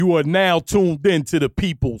You are now tuned in to the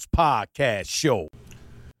People's Podcast Show.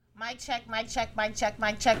 Mic check, mic check, mic check,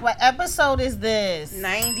 mic check. What episode is this?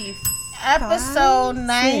 95. Episode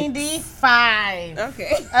 95.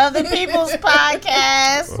 Okay. Of the People's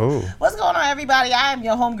Podcast. Oh. What's going on, everybody? I am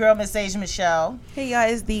your homegirl, Miss Sage Michelle. Hey, y'all,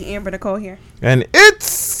 it's the Amber Nicole here. And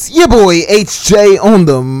it's your boy HJ on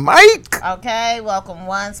the mic. Okay, welcome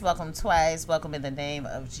once, welcome twice, welcome in the name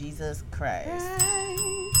of Jesus Christ.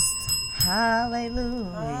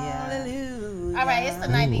 Hallelujah. Hallelujah. All right, it's the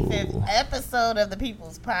 95th episode of the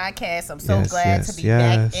People's Podcast. I'm so Yes, glad yes, to be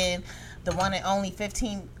yes. back in the one and only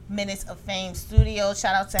 15 Minutes of Fame studio.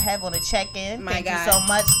 Shout out to Hev on the check-in. My Thank God. you so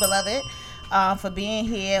much, beloved, for being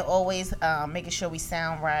here. Always making sure we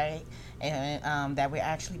sound right and that we're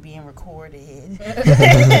actually being recorded.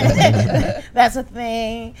 That's a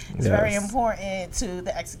thing. It's very Yes. important to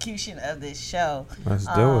the execution of this show. Let's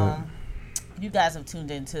do it. You guys have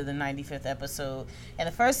tuned into the 95th episode. And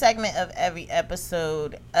the first segment of every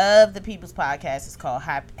episode of the People's Podcast is called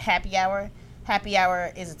Happy Hour. Happy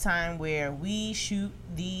Hour is a time where we shoot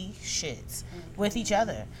the shits with each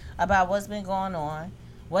other about what's been going on,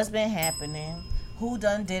 what's been happening, who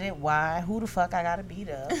done did it, why, who the fuck I gotta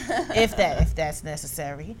beat up, if that's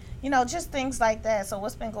necessary. You know, just things like that. So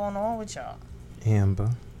what's been going on with y'all?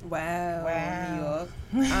 Amber. Wow.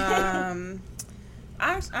 New York.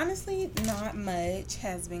 Honestly, not much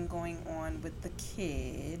has been going on with the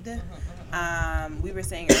kid. We were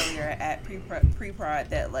saying earlier at pre-prod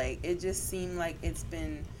that, like, it just seemed like it's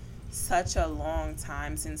been such a long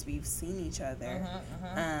time since we've seen each other.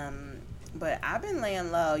 But I've been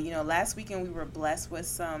laying low. You know, last weekend we were blessed with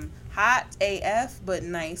some hot AF but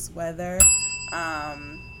nice weather.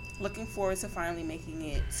 Looking forward to finally making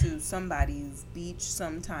it to somebody's beach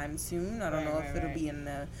sometime soon. I don't know if it'll be an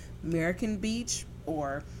American beach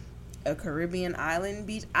or a Caribbean island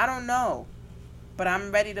beach. I don't know. But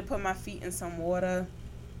I'm ready to put my feet in some water,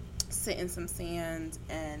 sit in some sand,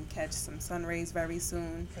 and catch some sun rays very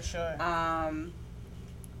soon. For sure.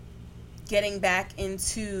 Getting back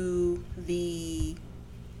into the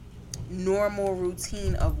normal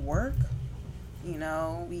routine of work. You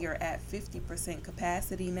know, we are at 50%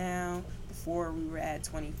 capacity now. Before we were at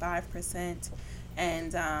 25%.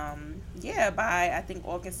 And, by, I think,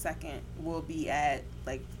 August 2nd, we'll be at,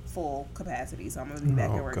 like, full capacity. So I'm going to be back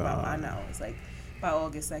at work. I know. It's like, by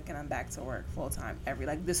August 2nd, I'm back to work full time.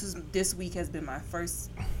 This week has been my first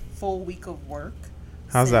full week of work.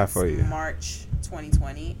 How's that for you? March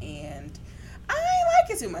 2020. And I ain't like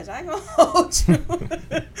it too much. I ain't going to hold you.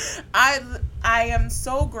 I am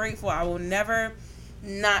so grateful. I will never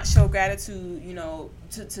not show gratitude, you know,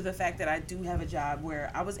 to the fact that I do have a job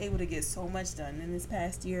where I was able to get so much done in this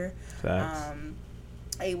past year. Facts.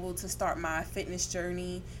 Able to start my fitness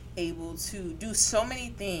journey, able to do so many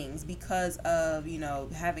things because of, you know,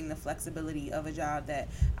 having the flexibility of a job that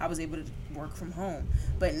I was able to work from home.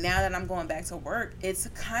 But now that I'm going back to work, it's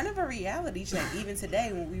kind of a reality check. Even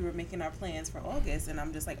today when we were making our plans for August, and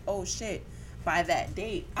I'm just like, oh shit, by that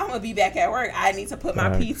date, I'm going to be back at work. I need to put my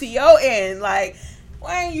PTO in. Like,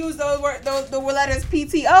 I ain't used the letters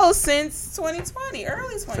PTO since 2020,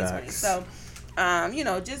 early 2020. Facts. So, you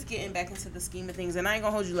know, just getting back into the scheme of things. And I ain't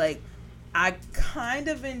gonna hold you, like, I kind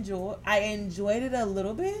of enjoyed it a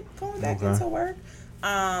little bit going back into work.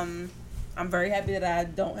 I'm very happy that I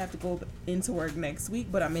don't have to go into work next week,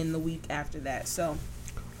 but I'm in the week after that. So,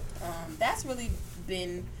 that's really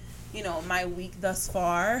been, you know, my week thus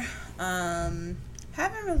far. Haven't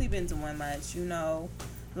really been doing much, you know.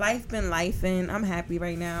 Life been lifing. I'm happy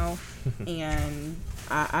right now, and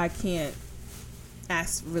I can't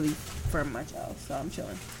ask really for much else, so I'm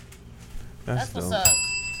chilling. That's what's dope. up.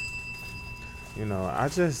 You know,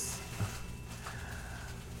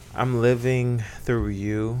 I'm living through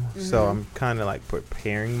you, so I'm kind of like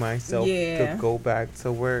preparing myself to go back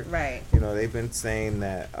to work. Right. You know, they've been saying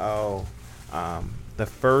that, the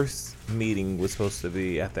first meeting was supposed to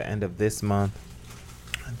be at the end of this month.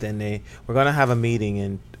 Then we're gonna have a meeting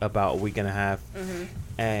in about a week and a half,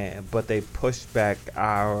 but they pushed back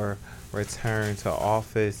our return to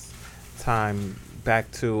office time back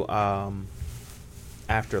to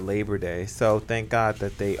after Labor Day. So thank God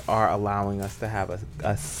that they are allowing us to have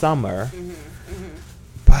a summer.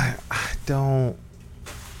 But I don't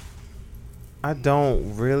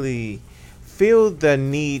really feel the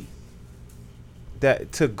need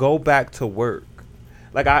that to go back to work.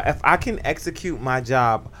 Like, if I can execute my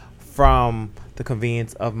job from the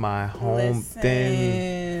convenience of my home,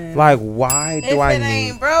 then, like, why do I need... If it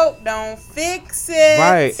ain't broke, don't fix it.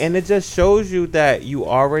 Right, and it just shows you that you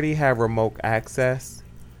already have remote access.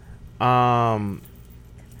 Like,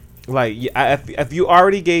 if you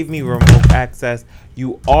already gave me remote access,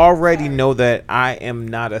 You already know that I am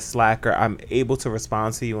not a slacker. I'm able to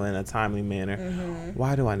respond to you in a timely manner.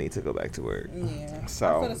 Why do I need to go back to work? Yeah. So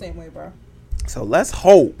I feel the same way, bro. So let's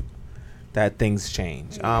hope that things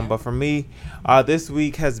change. But for me, this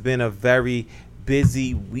week has been a very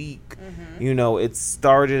busy week. You know, it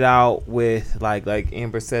started out with like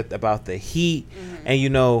Amber said about the heat, and you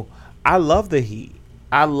know, I love the heat.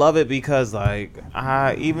 I love it because like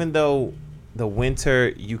even though the winter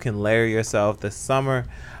you can layer yourself, the summer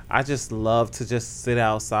I just love to just sit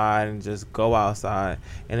outside and just go outside,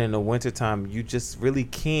 and in the wintertime you just really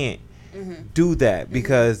can't do that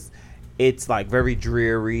because it's like very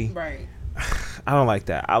dreary. Right. I don't like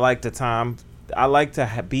that. I like the time. I like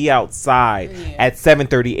to be outside at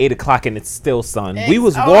 7:30, 8 o'clock, and it's still sun. We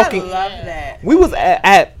was walking. I love that. We was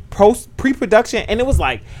at pre-production, and it was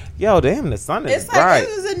like, yo, damn, the sun is It's like bright. it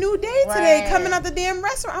was a new day today coming out the damn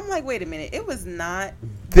restaurant. I'm like, wait a minute. It was not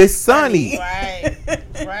This sunny.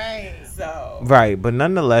 Right. So. Right, but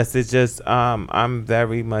nonetheless, it's just I'm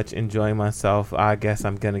very much enjoying myself. I guess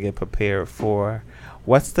I'm gonna get prepared for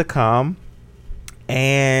what's to come,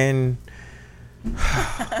 and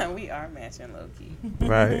We are matching low key.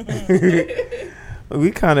 right.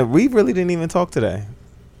 we really didn't even talk today.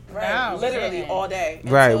 Right, No, literally yeah. all day.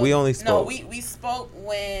 Right, we only spoke. No, we spoke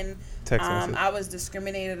when Text message. I was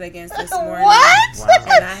discriminated against this morning. What? Wow.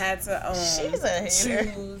 And I had to She's a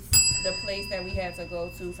hater. choose the place that we had to go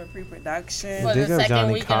to for pre-production. For Big the up second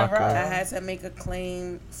Johnny week in a Cocker. row. I had to make a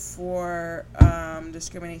claim for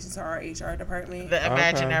discrimination to our HR department. The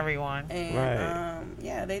imaginary one. And Right.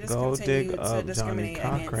 yeah, they just Go dig continued to up Johnny discriminate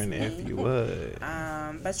Cochran against if me. you would.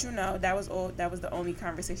 But you know, that was the only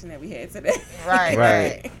conversation that we had today. Right,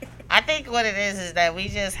 Right. right. I think what it is that we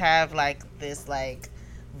just have like this like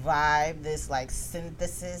vibe, this like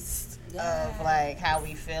synthesis of like how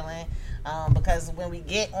we feeling. Because when we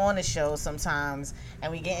get on the show sometimes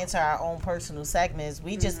and we get into our own personal segments,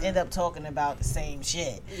 we just end up talking about the same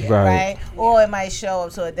shit. Right. Or it might show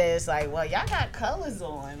up to a day it's like, well, y'all got colors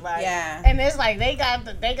on. Like, Yeah. and it's like they got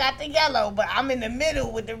the yellow, but I'm in the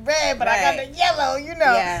middle with the red, but I got Right. the yellow, you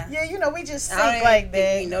know. Yeah. You know, we just I think don't like even think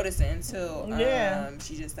that. we noticed it until Yeah.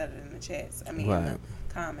 she just said it in the chats. I mean, Right. in the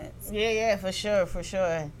comments. Yeah, for sure.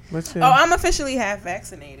 But Oh, I'm officially half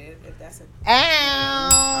vaccinated. If that's a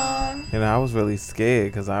And and I was really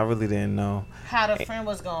scared because I really didn't know. how the friend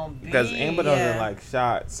was gonna be. Because Amber doesn't Yeah. like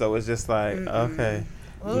shots, so it's just like okay.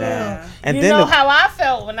 Ooh. Now and you then know the- how I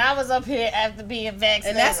felt when I was up here after being vaccinated.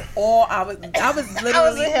 And that's all I was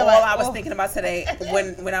literally in here all like, I was oh. thinking about today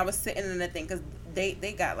when I was sitting in the thing, because they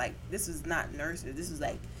got like, this was not nurses, this was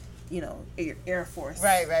like, you know, Air Force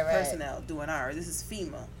Right. personnel doing ours. This is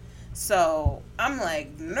FEMA. So I'm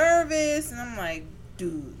like nervous, and I'm like,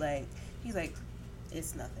 dude, like, he's like,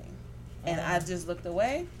 it's nothing. And I just looked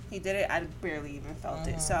away. He did it. I barely even felt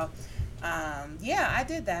it. So yeah, I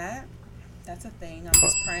did that. That's a thing. I'm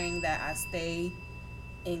just praying that I stay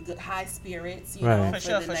in good high spirits, you know, Right.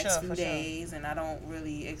 for the next few days, and I don't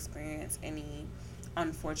really experience any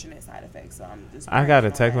unfortunate side effects. So I'm just. I got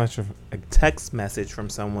a praying on text message from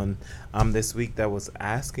someone this week that was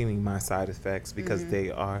asking me my side effects because they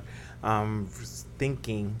are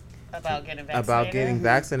thinking about getting vaccinated. about getting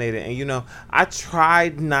vaccinated. And you know, I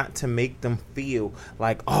tried not to make them feel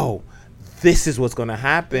like, oh, this is what's going to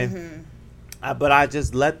happen. But I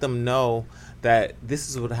just let them know that this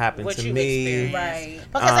is what happened What to you me. experienced. Right.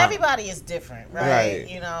 Because everybody is different, right? Right.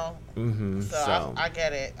 You know. Mm-hmm. So I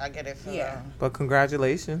get it. I get it. For Yeah. But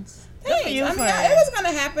congratulations. Thanks. you, I mean, friend. it was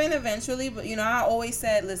gonna happen eventually, but you know, I always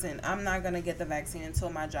said, listen, I'm not gonna get the vaccine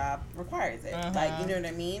until my job requires it. Like, you know what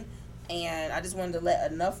I mean? And I just wanted to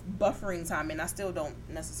let enough buffering time, and I still don't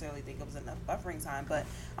necessarily think it was enough buffering time, but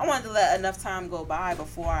I wanted to let enough time go by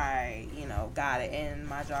before I, you know, got it. And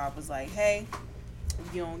my job was like, hey,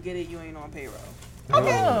 if you don't get it, you ain't on payroll.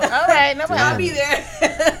 Okay. All right. No Damn. I'll be there.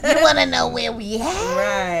 You want to know where we at?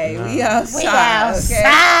 Right. No. We outside. We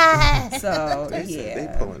outside. Okay? So, They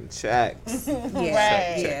yeah. pulling checks. Yeah,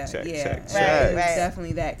 Right. yeah, Check, yeah. check, Right. check. It's Right.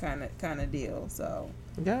 definitely that kind of deal. So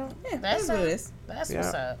Yeah. yeah, That's that's what it is. That's Yeah.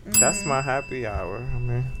 what's up. That's my happy hour. I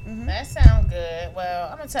mean, That sounds good. Well,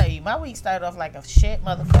 I'm gonna tell you, my week started off like a shit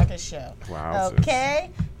motherfucking show. Wowzers.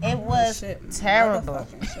 Okay, it was Shit, terrible.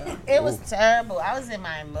 motherfucking show. It was terrible. I was in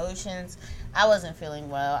my emotions. I wasn't feeling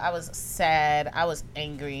well. I was sad. I was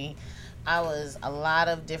angry. I was a lot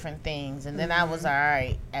of different things, and then I was all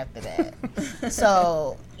right after that.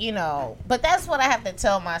 So, you know, but that's what I have to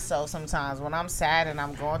tell myself sometimes when I'm sad and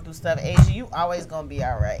I'm going through stuff. Asia, you always gonna be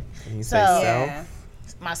all right. Can you So- say self? Yeah.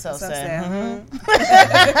 Myself So said, sad.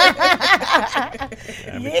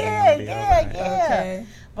 Everything yeah, will be all right. yeah. Okay.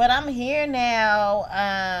 But I'm here now.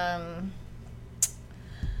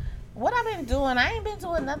 what I've been doing, I ain't been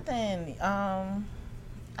doing nothing.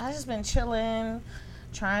 I just been chilling,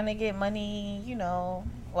 trying to get money, you know.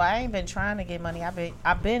 Well, I ain't been trying to get money. I've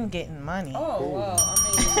been getting money. Oh, well,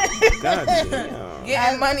 I mean, God,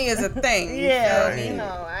 getting money is a thing. Yeah, Right. you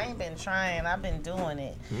know, I ain't been trying. I've been doing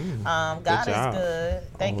it. God Good is job. good.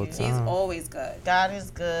 Thank All you. the He's time. always good. God is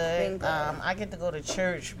good. Been good. I get to go to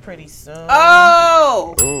church pretty soon.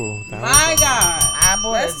 Oh, Ooh, that my was God. I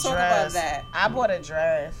bought Let's a talk dress. about that. I bought a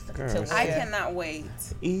dress Girl, to shit. I wear. cannot wait.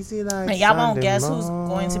 easy like And y'all won't Sunday guess who's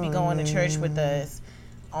going to be going to church with morning. us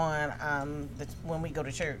on when we go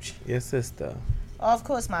to church. Your sister, Oh, of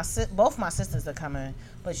course, both my sisters are coming,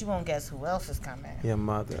 but you won't guess who else is coming. your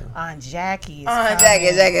mother. Aunt Jackie is Aunt coming. Jackie.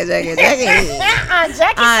 Aunt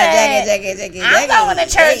Jackie said, I'm going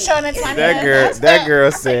to church on the 20th. That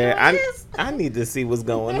girl said, "What is?" I need to see what's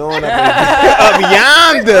going on up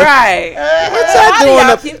yonder. Right. What Why y'all do doing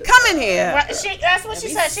y'all up? keep coming here? Right, that's what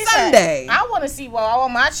she Every said. She Sunday. said, I want to see where all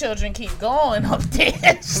my children keep going up there.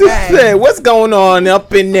 She said, what's going on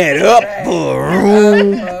up in that upper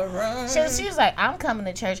room? She was like, I'm coming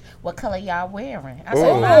to church. What color y'all wearing? I Ooh.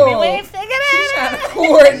 said, Mommy, we ain't figured She's it trying out. to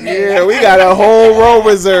coordinate. Yeah, we got a whole row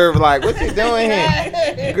reserved. Like, what you doing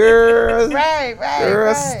here? Girl, Right.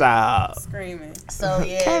 girl, stop. Screaming. So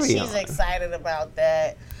yeah, Carry she's on. excited about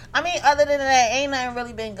that. I mean, other than that, ain't nothing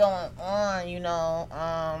really been going on. You know,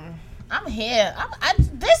 I'm here.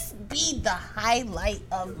 This be the highlight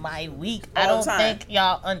of my week. I All don't the time. think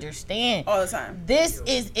y'all understand. All the time. This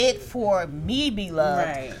is it for me,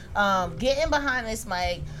 beloved. Right. Getting behind this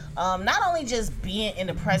mic. Not only just being in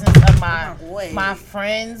the presence of Oh, boy. my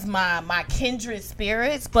friends, my kindred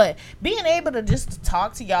spirits, but being able to just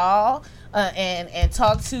talk to y'all and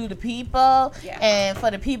talk to the people, Yeah. and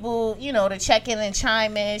for the people, you know, to check in and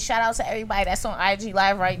chime in. Shout out to everybody that's on IG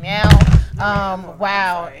Live right now.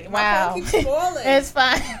 Wow. My phone keeps falling. It's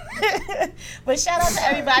fine. But shout out to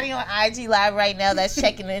everybody on IG Live right now that's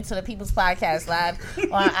checking into the People's Podcast Live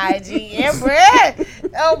on IG. Yeah, Brett.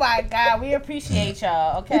 Oh my God, we appreciate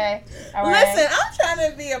y'all. Okay, all right. Listen, I'm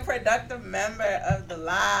trying to be a productive member of the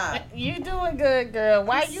live. You doing good, girl.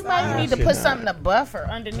 Why you might need to She put not. something to buffer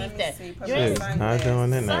Let underneath me that. see, put You my ain't She's not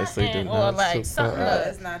doing it nicely. Do Something, not or like something support. look-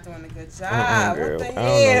 It's not doing a good job. Girl, What the I don't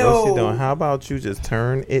know hell? what she doing. How about you just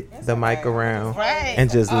turn the mic alright. around Right. and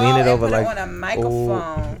just lean it and over put like on a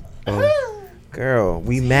microphone. oh, girl,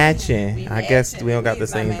 we matching. We I guess matching. we don't got the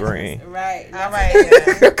These same not brain. matching. Right. All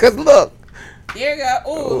right. Cause look, There you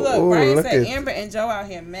go. Ooh, look. Ooh, Brian look said at- Amber and Joe out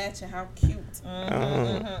here matching. How cute.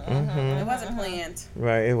 It wasn't planned.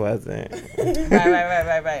 right, it wasn't.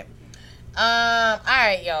 Right. All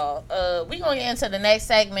right, y'all. We gonna get into the next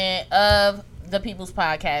segment of the People's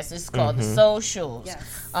Podcast. It's called the Socials.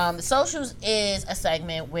 Yes. The Socials is a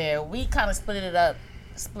segment where we kind of splitted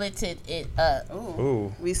it up. Ooh.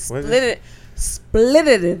 Ooh, We what split is- it. Split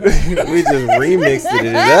it. we just remixed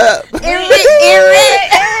it up.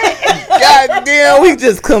 God damn, we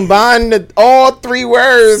just combined all three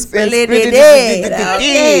words and Split split it it. in,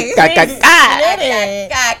 okay.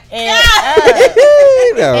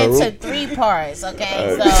 Into 3 parts,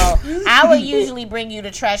 okay? So I will usually bring you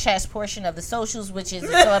the trash ass portion of the socials, which is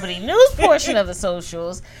the celebrity news portion of the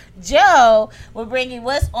socials. Joe will bring you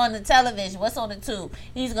what's on the television, what's on the tube.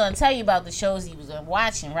 He's going to tell you about the shows he was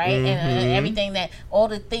watching, right? And everything all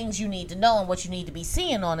the things you need to know and what you need to be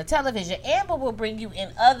seeing on the television. Amber will bring you in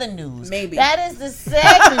other news. Maybe. That is the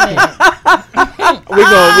segment. We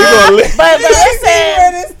gonna But Let's see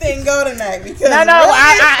where listen. this thing go tonight. Because No,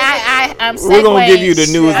 I'm We're gonna give you the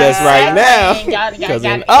segueing. news that's right now. Y'all Because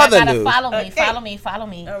in gotta other news, follow me. Okay. Follow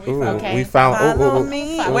me. Ooh, Okay. we found. Follow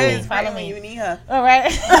me. Follow Where me. is Follow Brian me. when you need her? All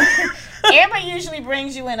right. Amber usually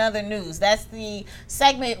brings you in other news. That's the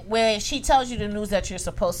segment where she tells you the news that you're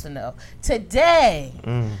supposed to know. Today,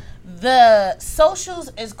 the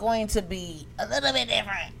socials is going to be a little bit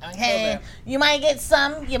different. Okay, you might get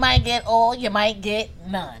some, you might get all, you might get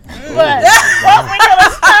none. But what we're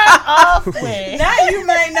gonna start off with. Now you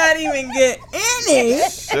might not even get any.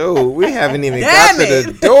 So we haven't even Damn got to it.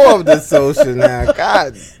 the door of the social now.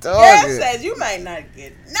 God Girl dog. says you might not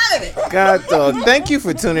get none of it. God dog. Thank you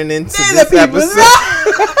for tuning in to Then this the people episode.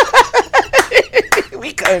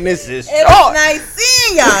 We cutting this shit It short. was nice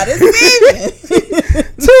seeing y'all this evening.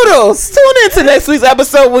 Toodles. Tune in to next week's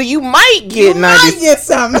episode where you might get Might 90. get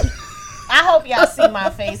something. I hope y'all see my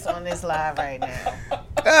face on this live right now.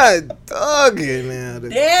 God dog it now.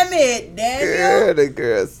 Damn it, Daniel. The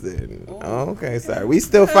girl said, okay, sorry. We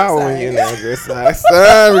still following you now, girl. Sorry,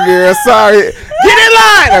 girl. Sorry. Get in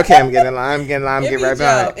line. Okay, I'm getting in line. I'm getting right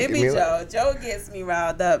behind. It be Joe. Joe gets me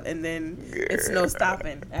riled up, and then it's no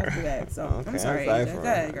stopping after that. So I'm sorry, Asia. Go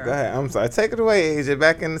ahead, girl. Go ahead. I'm sorry. Take it away, Asia.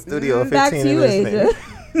 Back in the studio. Back to you, Asia.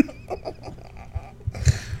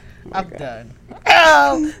 I'm done.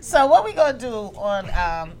 So what we gonna do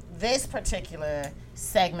on this particular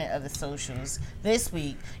segment of the socials this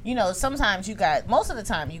week? You know, sometimes most of the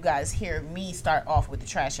time you guys hear me start off with the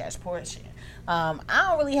trash ass portion. I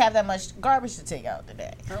don't really have that much garbage to take out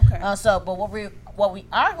today. Okay. But what we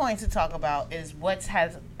are going to talk about is what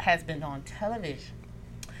has been on television.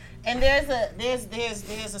 And there's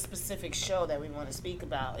a specific show that we want to speak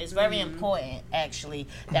about. It's very important, actually,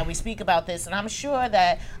 that we speak about this. And I'm sure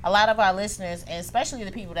that a lot of our listeners, and especially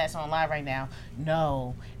the people that's on live right now,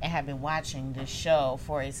 know and have been watching this show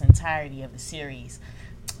for its entirety of the series.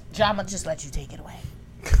 John, I'm going to just let you take it away.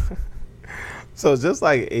 So just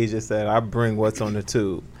like Asia said, I bring what's on the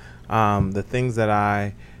tube. The things that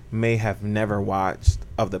I may have never watched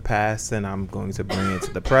of the past, and I'm going to bring it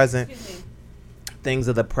to the present. Things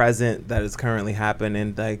of the present that is currently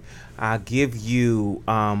happening. Like, I'll give you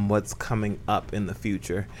what's coming up in the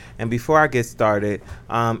future. And before I get started,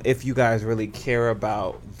 if you guys really care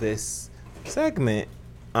about this segment,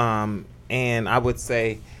 and I would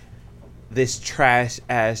say this trash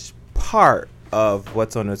ash part of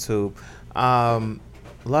what's on the tube,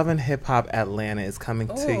 Love and Hip Hop Atlanta is coming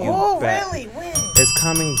to you back. Really? When? It's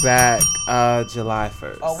coming back July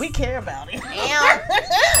 1st. Oh, we care about it.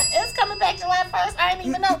 It's coming back July 1st. I didn't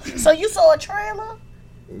even know. So you saw a trailer?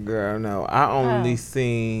 Girl, no. I only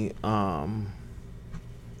seen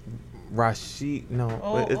Rashid.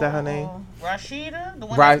 No, is that her name? Rashida? The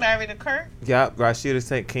one that's married to Kurt? Yep.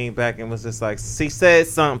 Rashida came back and was just like, she said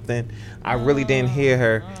something. I really didn't hear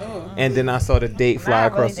her. And then I saw the date fly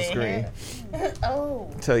across the screen.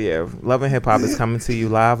 So yeah, Love and Hip Hop is coming to you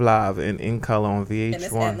live and in color on VH1. And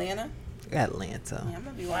it's Atlanta? Atlanta. Yeah, I'm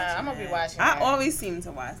gonna be watching. I always seem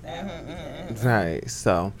to watch that. Right.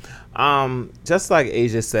 So, just like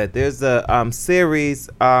Asia said, there's a series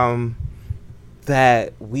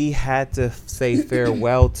that we had to say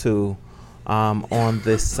farewell to on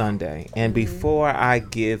this Sunday. And before I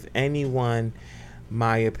give anyone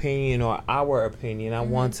my opinion or our opinion, I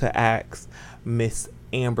want to ask Miss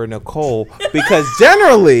Amber Nicole, because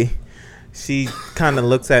generally she kind of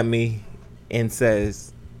looks at me and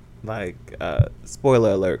says, like,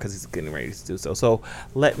 spoiler alert, because he's getting ready to do so. So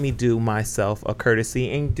let me do myself a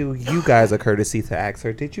courtesy and do you guys a courtesy to ask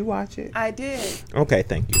her, did you watch it? I did. Okay,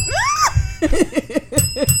 thank you.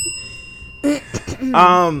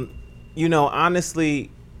 You know,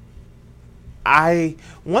 honestly,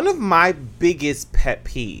 one of my biggest pet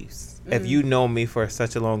peeves, if you know me for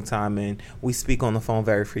such a long time and we speak on the phone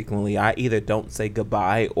very frequently, I either don't say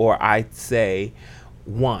goodbye or I say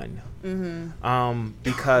one.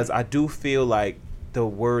 Because I do feel like the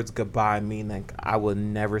words goodbye mean like I will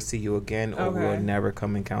never see you again or we will never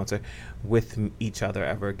come encounter with each other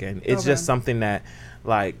ever again. It's just something that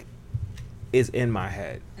like is in my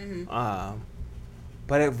head.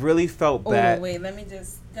 But it really felt bad. Oh, wait, let me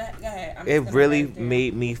just go ahead. It really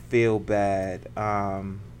made me feel bad.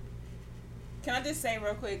 Can I just say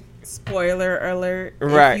real quick, spoiler alert.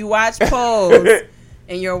 Right. If you watch Pose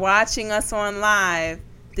and you're watching us on live,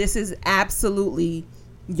 this is absolutely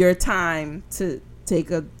your time to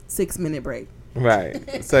take a 6-minute break.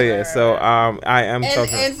 Right. So yeah. So I am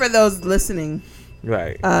talking. And for those listening,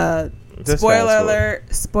 right. Spoiler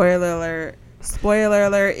alert. Spoiler alert. Spoiler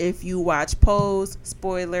alert. If you watch Pose,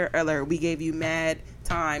 spoiler alert. We gave you mad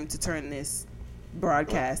time to turn this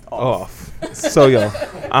broadcast off. So yo,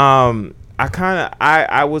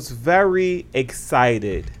 I was very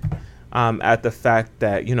excited at the fact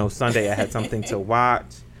that, you know, Sunday I had something to watch.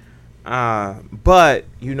 But,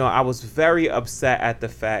 you know, I was very upset at the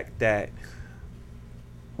fact that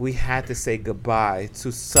we had to say goodbye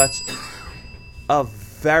to such a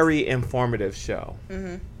very informative show.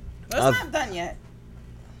 Well, it's not done yet.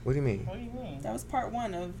 What do you mean? What do you mean? That was part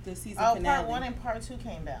 1 of the season finale. Part 1 and part 2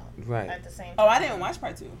 came out. Right. At the same time. Oh, I didn't watch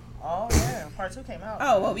part 2. Oh, yeah. Part 2 came out.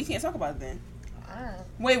 Oh, well, we can't talk about it then. Alright.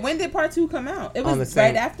 Wait, when did part 2 come out? It On was the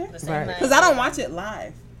same- right after? The same Right. night. Because I don't watch it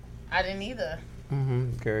live. I didn't either.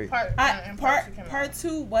 Great. Part 1 and part 2 came out. Part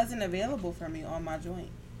 2 wasn't available for me on my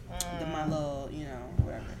joint. My little, you know,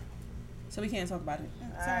 whatever. So we can't talk about it.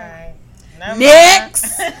 Alright.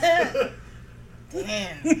 Next!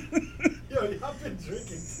 Damn. Yo, y'all been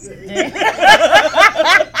drinking today.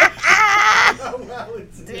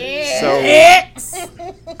 So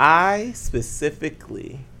I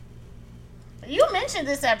specifically. You mentioned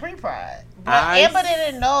this at pre-prod, but Amber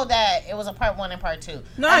didn't know that it was a part 1 and part 2.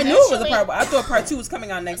 No, I knew it was a part 1. I thought part 2 was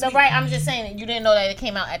coming out next week. Right, I'm just saying that you didn't know that it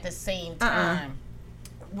came out at the same time.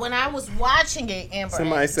 When I was watching it, Amber.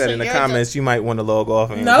 Somebody said in the comments you might want to log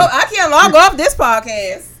off. Amber. No, I can't log off this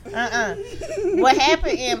podcast. What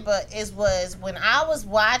happened, Amber, was when I was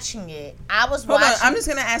watching it, Hold on, I'm just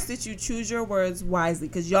gonna ask that you choose your words wisely,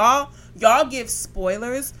 because y'all give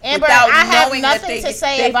spoilers Amber, without I have knowing nothing that to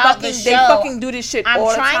say about the show. They fucking do this shit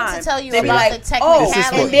all the time. I'm trying to tell you They be about like, the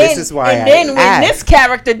technicality. This is why and then when this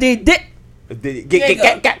character did.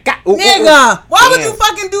 Nigga, why would you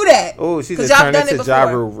fucking do that? Oh, she just turned into Ja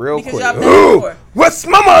Rule real quick. What's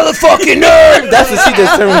my motherfucking name? That's what she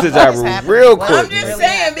just turned into Ja Rule real quick. I'm just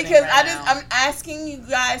saying because I'm asking you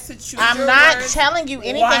guys to choose. I'm not telling you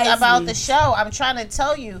anything about the show. I'm trying to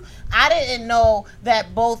tell you I didn't know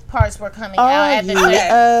that both parts were coming out at the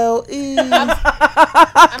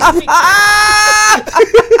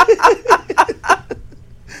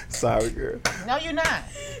same. Sorry, girl. No, you're not.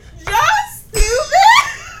 Just stupid.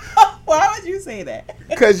 Why would you say that?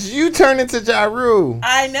 Because you turned into Ja Rule.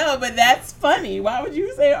 I know, but that's funny. Why would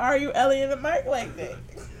you say "Are you Ellie and the mic" like that?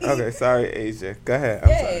 Okay, sorry, Asia. Go ahead. I'm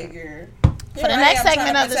sorry. Girl. For the next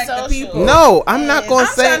segment of the social. No, I'm not going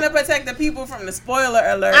to say. I'm trying to protect the people from the spoiler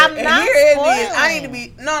alert. I'm not spoiling. I need to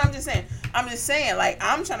be. No, I'm just saying. Like,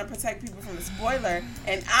 I'm trying to protect people from the spoiler,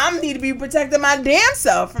 and I need to be protecting my damn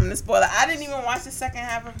self from the spoiler. I didn't even watch the second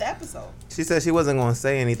half of the episode. She said she wasn't going to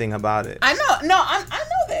say anything about it. I know. No, I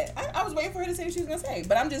know that. I was waiting for her to say what she was going to say,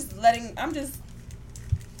 but I'm just.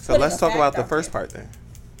 So let's talk about the first part then.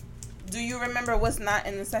 Do you remember what's not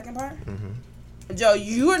in the second part? Mm-hmm. Joe,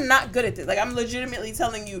 you are not good at this. Like, I'm legitimately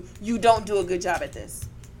telling you, you don't do a good job at this.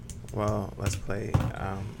 Well, let's play.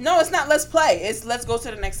 No, it's not let's play. It's let's go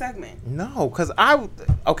to the next segment. No, because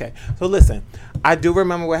okay, so listen. I do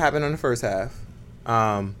remember what happened in the first half.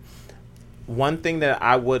 One thing that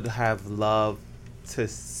I would have loved to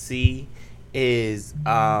see is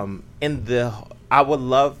I would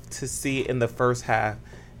love to see in the first half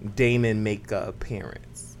Damon make an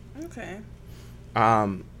appearance. Okay.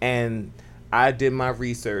 And I did my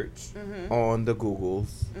research on the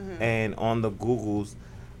Googles, and on the Googles,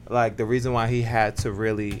 like the reason why he had to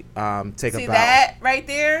really take See a bow. that right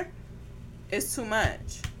there is too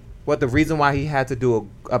much. What the reason why he had to do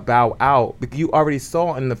a bow out, because you already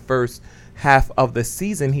saw in the first half of the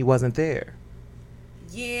season he wasn't there.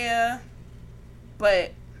 Yeah,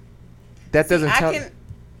 but that doesn't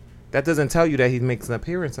tell you that he makes an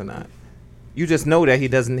appearance or not. You just know that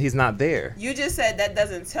he's not there. You just said that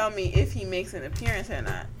doesn't tell me if he makes an appearance or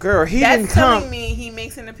not. Girl, That's didn't come. telling me he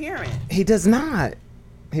makes an appearance. He does not.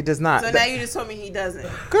 He does not. So now you just told me he doesn't.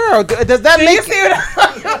 Girl, does that make? You see what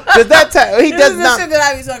I'm Does that tell? He does not. This is the shit that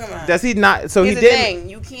I be talking about. Does he not? So Here's he the didn't. thing.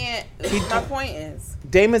 You can't. My point is.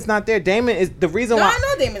 Damon's not there. Damon is the reason why. I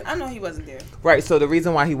know Damon. I know he wasn't there. Right. So the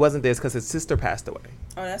reason why he wasn't there is because his sister passed away.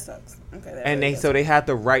 Oh, that sucks. Okay. And they had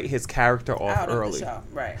to write his character off out early. Of the show.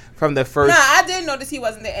 Right. From the first. Nah, I did notice he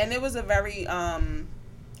wasn't there, and it was a very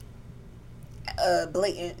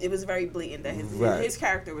blatant. It was very blatant that his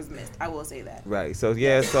character was missed. I will say that. Right. So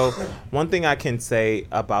yeah. So one thing I can say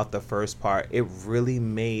about the first part, it really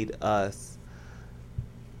made us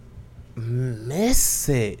miss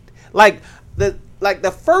it. Like the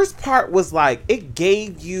first part was like it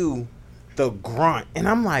gave you the grunt, and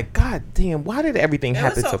I'm like, God damn, why did everything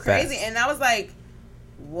happen so crazy fast? And I was like,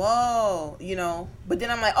 whoa, you know. But then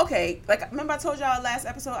I'm like, okay, like remember I told y'all last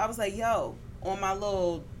episode, I was like, yo, on my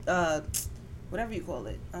little whatever you call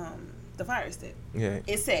it, the Fire Stick,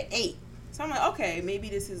 it said 8. So I'm like, okay, maybe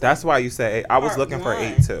this is. That's why you say 8. I was looking for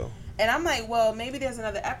 8 too. And I'm like, well, maybe there's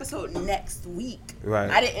another episode next week. Right.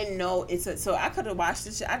 I didn't know so I could have watched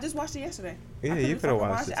this shit. I just watched it yesterday. Yeah, you could have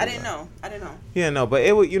watched it. I didn't know. Yeah, no, but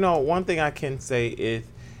it was, one thing I can say is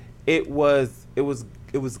it was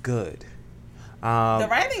good. The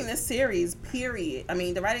writing this series, period. I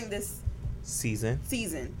mean, the writing this season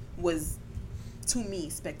was, to me,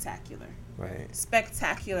 spectacular. Right.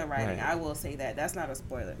 Spectacular writing. Right. I will say that. That's not a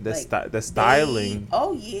spoiler. The styling.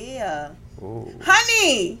 Oh yeah. Ooh.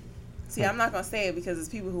 Honey. See, I'm not gonna say it because it's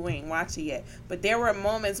people who ain't watched it yet. But there were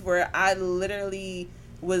moments where I literally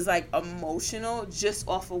was like emotional just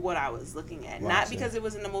off of what I was looking at. Not because it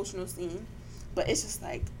was an emotional scene, but it's just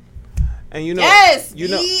like. And you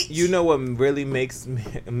know what really makes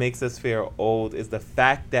us feel old is the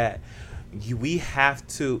fact that we have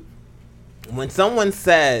to, when someone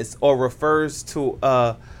says or refers to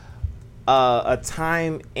a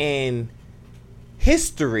time in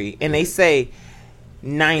history and they say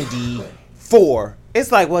 94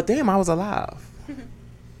 it's like, well, damn, I was alive.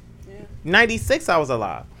 96, I was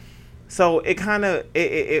alive. So it kind of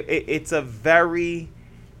it's a very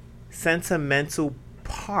sentimental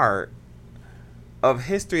part of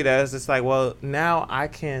history that is just like, well, now I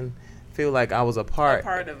can feel like I was a part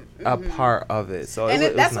of it. So and it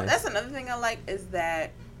was that's nice. That's another thing I like is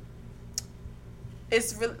that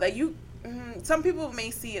it's really like you. Some people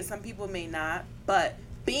may see it, some people may not, but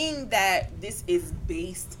being that this is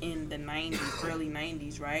based in the 90s, early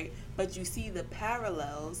 90s, right? But you see the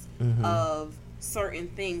parallels of certain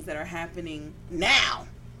things that are happening now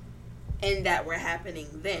and that were happening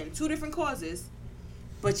then. Two different causes,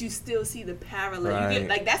 but you still see the parallel. Right. You get,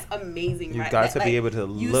 like, that's amazing, You right? got to like, be able to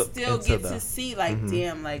you look still into get the, to see, like,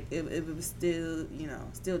 damn, like, it was still, you know,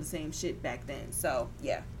 still the same shit back then. So,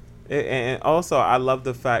 yeah. And also, I love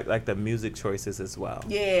the fact, like, the music choices as well.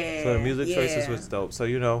 Yeah. So the music choices was dope. So,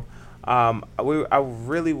 you know, I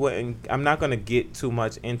really wouldn't. I'm not going to get too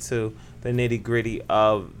much into the nitty gritty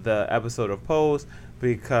of the episode of Pose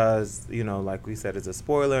because, you know, like we said, it's a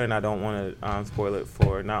spoiler, and I don't want to spoil it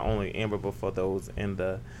for not only Amber but for those in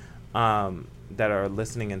the that are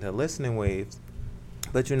listening into listening waves.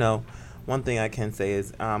 But, you know, one thing I can say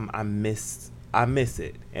is I miss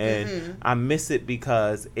it, and I miss it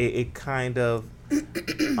because it kind of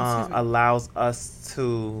allows us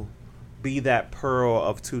to be that pearl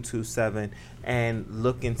of 227 and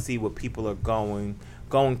look and see what people are going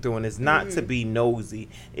through, and it's not to be nosy,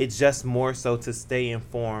 it's just more so to stay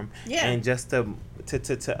informed and just to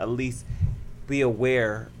at least be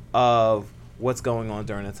aware of what's going on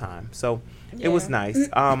during the time. So it was nice.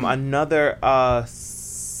 Another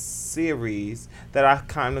series that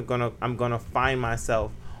I'm gonna find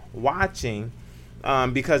myself watching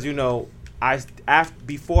because, you know,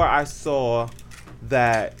 before I saw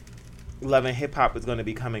that Love and Hip Hop is going to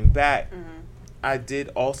be coming back, I did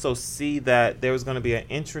also see that there was going to be an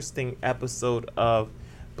interesting episode of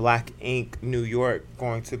Black Ink New York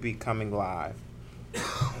going to be coming live.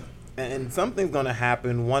 And something's going to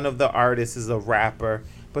happen. One of the artists is a rapper,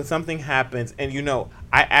 but something happens, and, you know,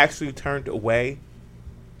 I actually turned away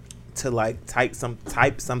to, like, type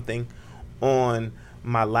something on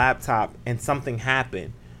my laptop, and something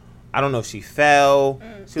happened. I don't know if she fell.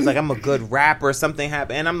 She was like, I'm a good rapper. Something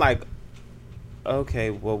happened. And I'm like, okay,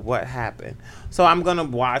 well, what happened? So I'm going to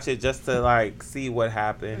watch it just to, like, see what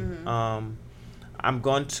happened. I'm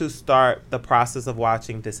going to start the process of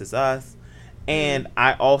watching This Is Us. And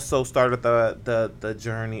I also started the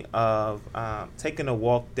journey of taking a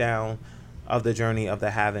walk down of the journey of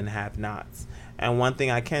the have and have nots. And one thing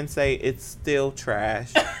I can say, it's still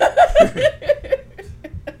trash.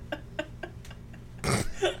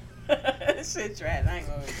 Shit trash. I ain't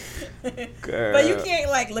gonna. Girl. But you can't,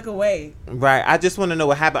 like, look away. Right. I just want to know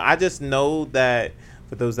what happened. I just know that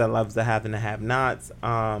for those that loves the have and the have nots,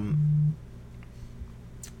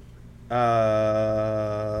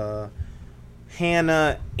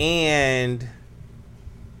 Hannah and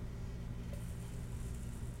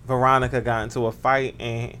Veronica got into a fight,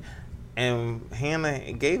 and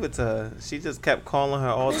Hannah gave it to her. She just kept calling her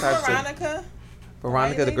all types Veronica?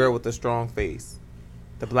 Veronica, the girl with the strong face.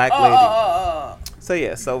 The black lady. So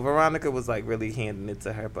yeah, so Veronica was, like, really handing it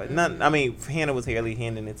to her, but Hannah was really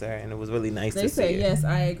handing it to her, and it was really nice to see. They say, it. yes,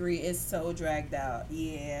 I agree. It's so dragged out.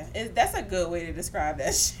 Yeah, that's a good way to describe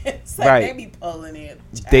that shit. It's like, right. They be pulling it.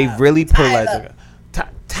 They really pull Tyler.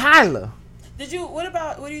 Tyler.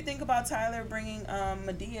 What do you think about Tyler bringing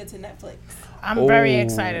Madea to Netflix? I'm very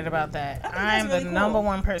excited about that. I'm really the cool. number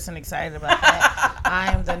one person excited about that.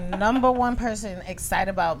 I am the number one person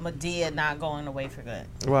excited about Madea not going away for good.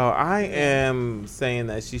 Well, I am saying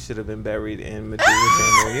that she should have been buried in Medea's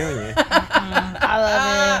family reunion. I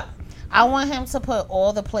love it. I want him to put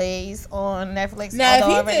all the plays on Netflix. Now, if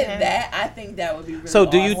although he did that, I think that would be really So,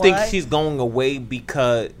 do you awesome. think she's going away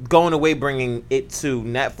bringing it to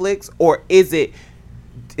Netflix, or is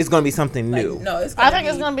it's going to be something new? No, it's I think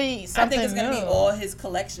it's going to be I something think it's going to be new. all his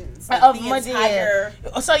collections. Of Like, the Madea. entire...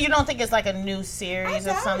 So you don't think it's like a new series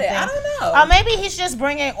I or doubt something? it. I don't know. Or maybe he's just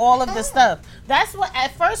bringing all of the stuff. That's what,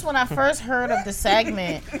 at first, when I first heard of the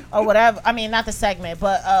segment or whatever, I mean, not the segment,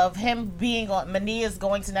 but of him being on, Madea's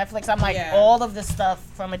going to Netflix, I'm like, Yeah. all of the stuff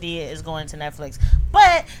from Madea is going to Netflix.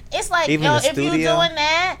 But it's like, Even yo, the if you're studio? doing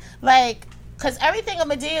that, like, because everything of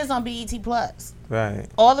Madea is on BET Plus. Right.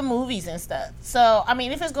 All the movies and stuff. So, I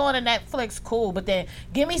mean, if it's going to Netflix, cool. But then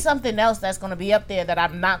give me something else that's going to be up there that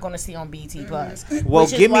I'm not going to see on BT Plus. Well,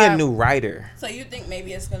 which is give me why a new writer. So you think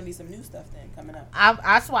maybe it's going to be some new stuff then coming up?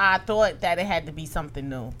 That's why I thought that it had to be something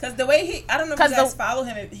new. Because the way I don't know if you 'Cause guys follow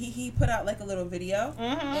him. He put out like a little video,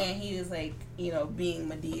 and he was like, being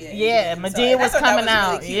Madea. Yeah, and Madea I was thought that coming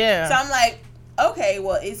out, cute. yeah. So I'm like, okay,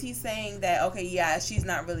 well, is he saying that, okay, yeah, she's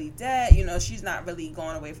not really dead, you know, she's not really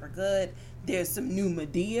going away for good, there's some new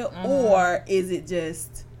Medea, or is it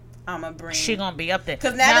just, I'm going to bring... She going to be up there.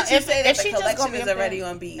 Because now that you say that the collection is already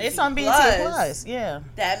on BET It's on BET Plus, yeah.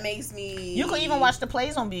 That makes me... You can even watch the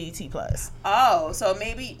plays on BET Plus. Oh, so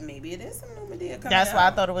maybe it is some new Medea coming That's out. why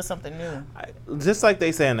I thought it was something new. Just like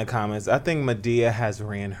they say in the comments, I think Medea has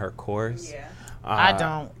ran her course. Yeah. I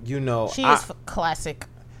don't. You know, she is classic.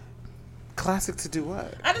 Classic to do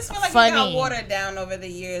what? I just feel like Funny. it got watered down over the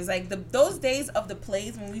years. Like those days of the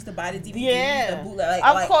plays when we used to buy the DVDs, Yeah. the bootleg,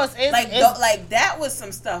 Of course, it's like that was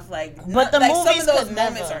some stuff. Like, But the like movies some of those could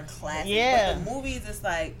moments never. are classic. Yeah. But the movies, it's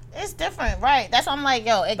like, It's different, right? That's why I'm like,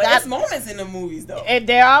 yo, but got there's moments in the movies though.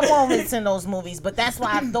 There are moments in those movies, but that's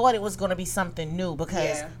why I thought it was going to be something new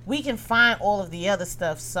because Yeah. we can find all of the other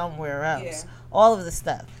stuff somewhere else. Yeah. All of the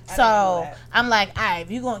stuff. I didn't know So that. I'm like, all right, if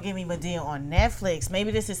you're going to give me Medea on Netflix, maybe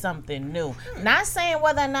this is something new. Not saying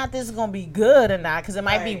whether or not this is going to be good or not because it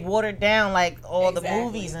might be Right. watered down like all the Exactly.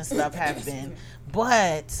 movies and stuff have been.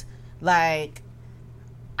 But, like,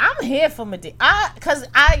 I'm here for Medea. Cause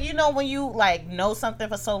you know, when you like know something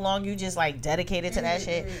for so long, you just like dedicated to that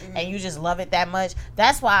shit and you just love it that much.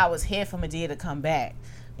 That's why I was here for Medea to come back.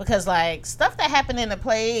 Because like stuff that happened in the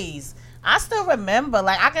plays, I still remember.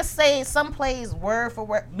 Like I could say some plays word for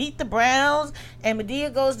word. Meet the Browns and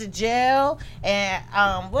Medea goes to jail and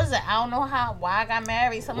what is it? I don't know why I got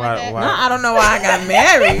married, something like that. Why- No, I don't know why I got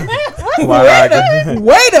married. Why did I get,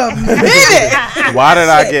 Wait a minute. why did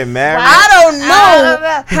I get married? I don't I know don't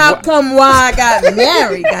know. how come why I got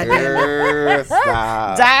married. Goddamn. Girl,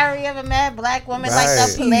 stop. Diary of a Mad Black Woman, like Right.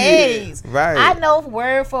 the plays. Right. I know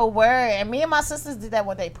word for word. And me and my sisters did that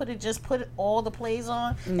one day. Put all the plays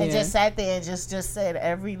on and Yeah. just sat there and just said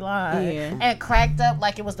every line Yeah. and cracked up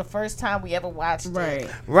like it was the first time we ever watched it.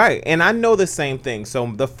 Right, and I know the same thing.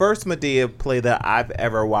 So the first Medea play that I've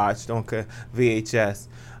ever watched on VHS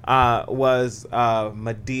was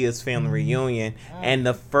Medea's Family Reunion, and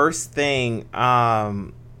the first thing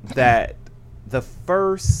that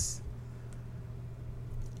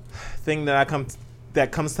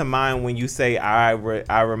comes to mind when you say I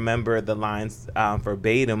remember the lines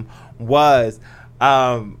verbatim was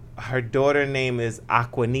her daughter name is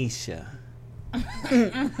Aquanisha.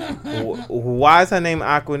 Why is her name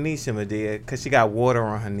Aquanisha, Medea? Because she got water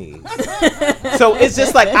on her knees. So it's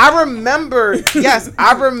just like I remember these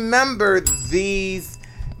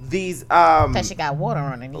Because she got water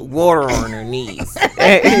on her knees. water on her knees.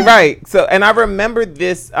 Right. So and I remember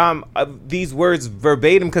these words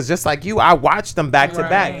verbatim because just like you, I watched them back to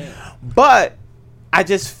back. But I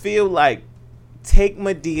just feel like take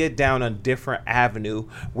Medea down a different avenue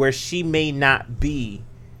where she may not be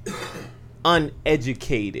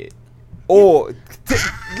uneducated or We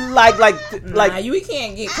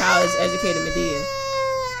can't get college educated Medea.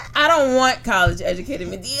 I don't want college educated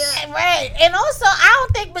Medea. Right. And also, I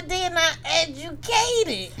don't think Medea not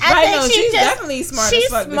educated. I think she's just, definitely smart she's as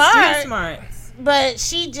fuck. smart, But she's smart. but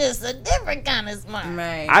she just a different kind of smart.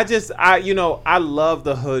 Right. I love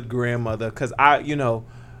the hood grandmother because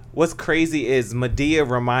what's crazy is Medea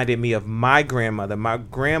reminded me of my grandmother. My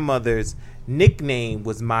grandmother's nickname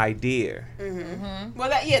was My Dear. Mm-hmm. Well,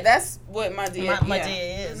 that's what Medea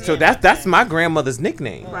is. So that's my grandmother's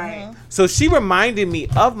nickname. Right. So she reminded me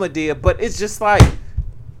of Medea, but it's just like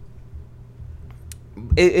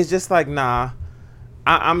nah.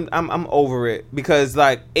 I'm over it because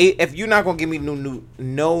like if you're not gonna give me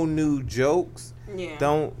no new jokes,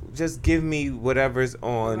 don't just give me whatever's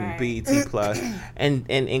on BET Plus and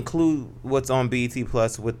include what's on BET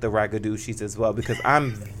Plus with the Ragadushis as well because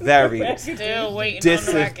I'm very Still waiting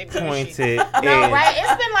disappointed. No, right?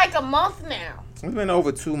 It's been like a month now. It's been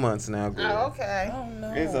over 2 months now, girl. Oh, okay. Oh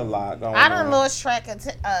no. There's a lot going on. I done lost track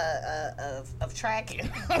of tracking.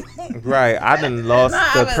 Right, I done lost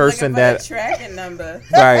the person that. tracking number.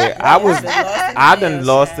 Right, I done mail,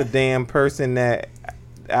 lost the child. damn person that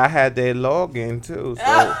I had their login too.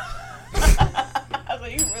 So So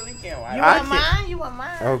you really can't watch. You I want mine? You want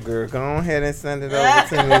mine? oh girl, go ahead and send it over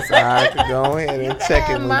to me so I can go ahead and check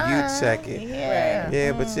it when you check it. Yeah.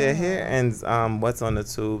 Yeah, but yeah, here ends what's on the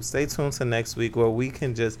tube. Stay tuned to next week where we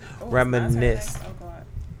can just reminisce.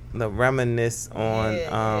 Reminisce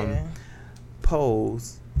on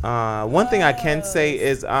Pose. One thing I can say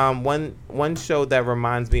is one show that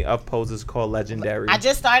reminds me of Pose is called Legendary. I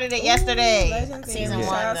just started it yesterday. Legendary. Season Yeah.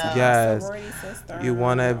 1. Though. Yes. You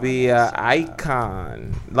wanna be an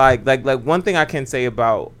icon. Like one thing I can say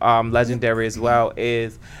about Legendary as well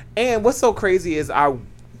is, and what's so crazy is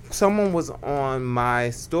someone was on my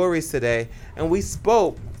stories today and we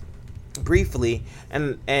spoke briefly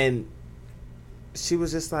and she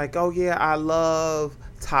was just like, "Oh yeah, I love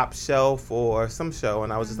Top Shelf or some show,"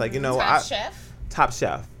 and I was just like, Top Chef. Top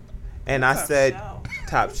Chef, and I said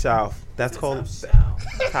Top Shelf. That's called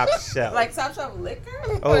Top Shelf. Like Top Shelf liquor?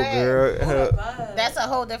 Oh, girl. That's a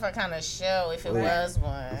whole different kind of show if it was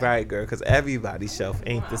one. Right, girl, because everybody's shelf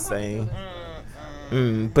ain't the same.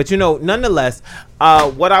 But, nonetheless,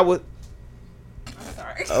 what I would... I'm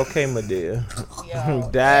sorry. Okay, my dear. Yo,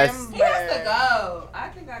 That's... He has to go. I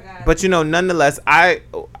think I got it. But, nonetheless, I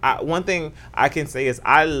one thing I can say is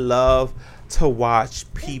I love to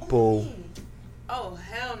watch people... Oh,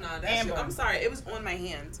 hell no. That's you. I'm sorry. It was on my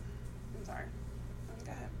hands. I'm sorry.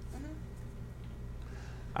 Go ahead.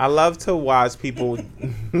 I love to watch people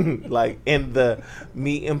like in the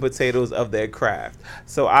meat and potatoes of their craft.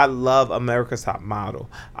 So I love America's Top Model.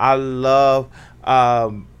 I love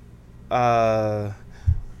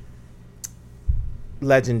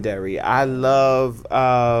Legendary. I love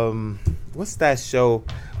what's that show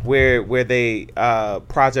where they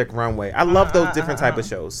Project Runway. I love those different type of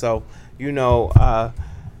shows. So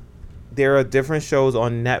there are different shows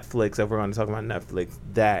on Netflix, if we're going to talk about Netflix,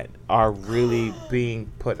 that are really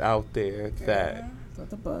being put out there that...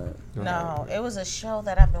 No, it was a show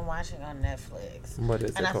that I've been watching on Netflix. What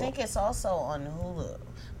is it called? I think it's also on Hulu.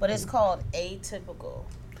 But it's called Atypical.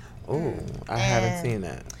 Oh, I haven't seen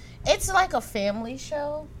that. It's like a family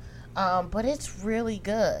show, but it's really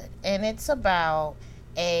good. And it's about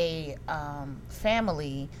a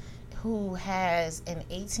family who has an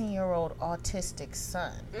 18-year-old autistic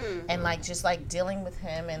son, and just dealing with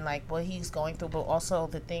him and what he's going through, but also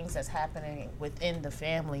the things that's happening within the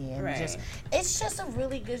family, and it's just a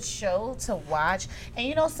really good show to watch.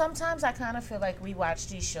 And sometimes I kind of feel like we watch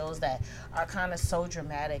these shows that are kind of so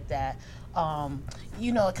dramatic that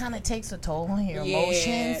it kind of takes a toll on your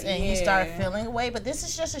emotions, and you start feeling away. But this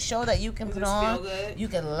is just a show that you can put on. You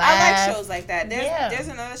can laugh. I like shows like that. There's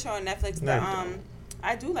another show on Netflix that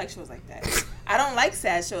I do like shows like that. I don't like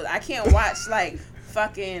sad shows. I can't watch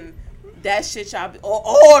fucking that shit y'all or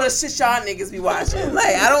all the shit y'all niggas be watching.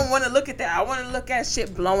 I don't want to look at that. I want to look at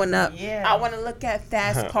shit blowing up. Yeah. I want to look at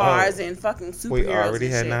fast cars and fucking superheroes. We already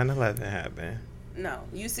had shit. 9/11 happen. No,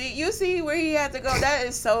 you see where he had to go. That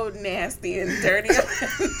is so nasty and dirty.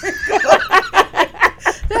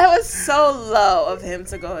 That was so low of him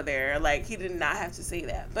to go there. He did not have to say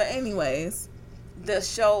that. But anyways. The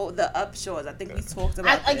show, The Upshores. I think we talked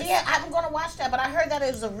about this. Yeah, I'm going to watch that, but I heard that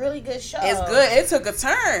it was a really good show. It's good. It took a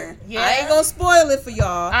turn. Yeah. I ain't going to spoil it for y'all.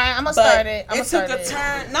 All right, I'm going to start it. It took a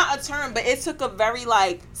turn. Not a turn, but it took a very,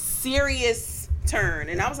 serious turn.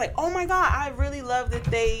 And I was like, oh, my God, I really love that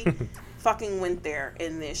they fucking went there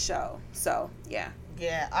in this show. So, yeah.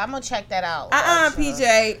 Yeah, I'm going to check that out.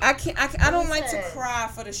 PJ. I don't like to cry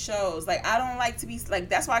for the shows. I don't like to be,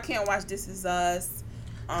 that's why I can't watch This Is Us.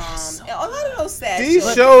 A lot of those sad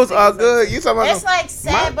shows are good. You talking about it's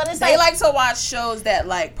sad, but it's they like to watch shows that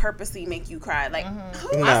purposely make you cry. No,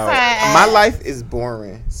 my life is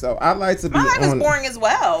boring, so I like to be. My life is boring as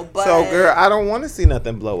well, but so girl, I don't want to see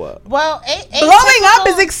nothing blow up. Well, blowing up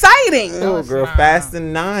is exciting. Oh, girl, Fast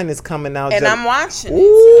and 9 is coming out, and I'm watching.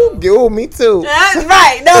 Ooh, yo, me too. That's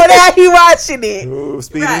right. No, that he watching it. Ooh,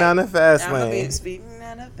 speeding down the fast lane. Speeding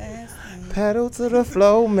down the fast lane. Pedal to the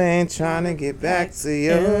flow, man, trying to get back to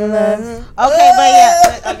your love. Okay, but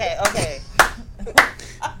yeah, okay.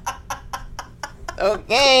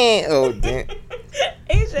 Okay. Oh, damn.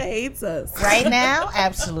 Asia hates us. Right now,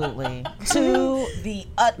 absolutely. To the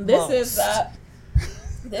utmost.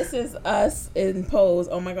 This is us in Pose.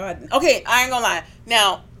 Oh, my God. Okay, I ain't gonna lie.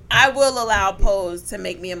 Now, I will allow Pose to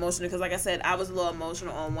make me emotional because, like I said, I was a little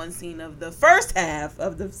emotional on one scene of the first half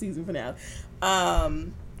of the season finale.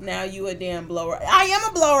 Now you a damn blower. I am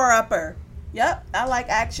a blower upper. Yep. I like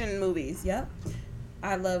action movies. Yep.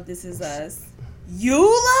 I love This Is Us. You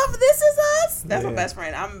love This Is Us? That's my best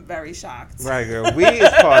friend. I'm very shocked. Right, girl. We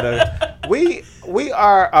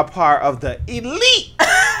are a part of the elite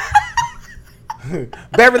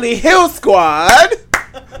Beverly Hills Squad.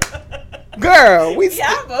 Girl,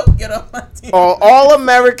 I both get on my team. All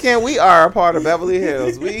American. We are a part of Beverly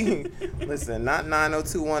Hills. We listen, not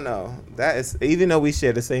 90210. That is, even though we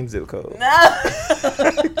share the same zip code. No.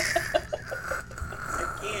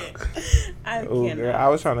 I can't. Girl, I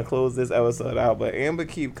was trying to close this episode out, but Amber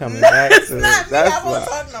keep coming back to it. I won't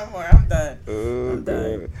talk no more. I'm done. Oh,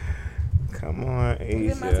 good. Come on, Asia.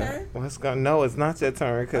 Is it my turn? What's going? No, it's not your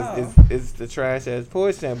turn because it's the trash ass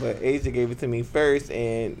portion. But Asia gave it to me first,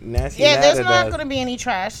 and now she's mad there's at not us. going to be any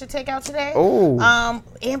trash to take out today. Oh.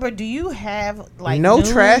 Amber, do you have no news?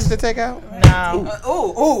 trash to take out? No.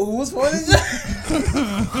 Whose phone is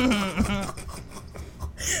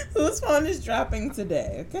Whose phone is dropping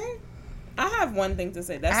today? Okay. I have one thing to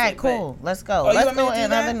say. That's all right, cool. Let's go. Oh, Let's go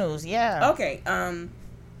in other news. Yeah. Okay.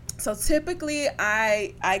 So typically,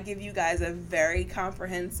 I give you guys a very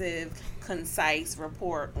comprehensive, concise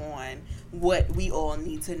report on what we all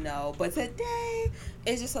need to know. But today,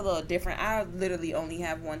 it's just a little different. I literally only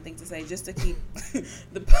have one thing to say just to keep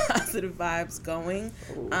the positive vibes going.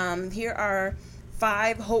 Here are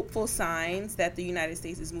 5 hopeful signs that the United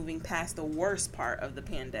States is moving past the worst part of the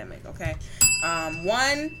pandemic, okay?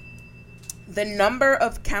 1, the number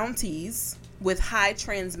of counties with high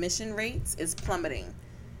transmission rates is plummeting.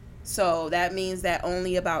 So that means that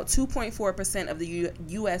only about 2.4% of the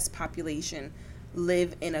U.S. population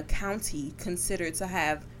live in a county considered to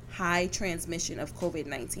have high transmission of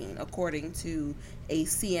COVID-19, according to a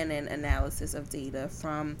CNN analysis of data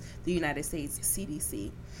from the United States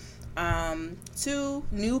CDC. 2,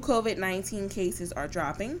 new COVID-19 cases are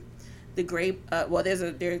dropping.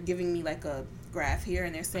 They're giving me like a graph here,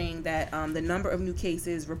 and they're saying that the number of new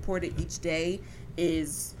cases reported each day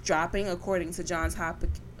is dropping, according to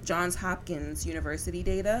Johns Hopkins University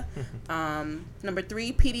data. Number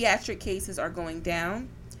 3, pediatric cases are going down.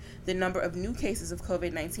 The number of new cases of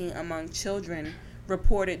COVID-19 among children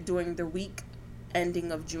reported during the week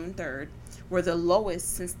ending of June 3rd were the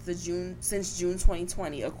lowest since June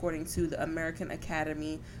 2020, according to the American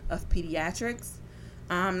Academy of Pediatrics.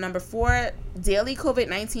 Number 4, daily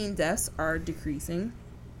COVID-19 deaths are decreasing.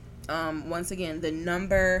 Once again, the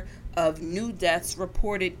number of new deaths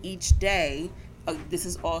reported each day, this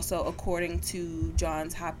is also according to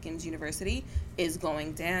Johns Hopkins University, is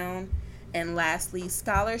going down. And lastly,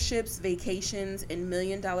 scholarships, vacations, and $1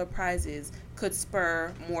 million prizes could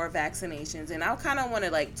spur more vaccinations. And I kind of want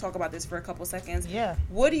to talk about this for a couple seconds. Yeah.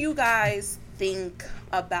 What do you guys think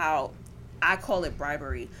about, I call it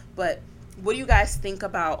bribery, but what do you guys think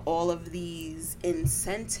about all of these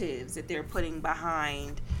incentives that they're putting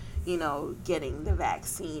behind, getting the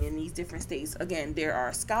vaccine in these different states? Again, there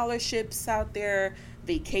are scholarships out there,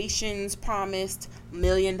 vacations promised, $1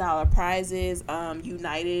 million prizes.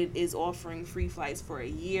 United is offering free flights for a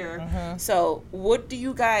year. Mm-hmm. So what do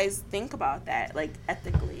you guys think about that,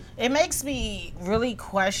 ethically? It makes me really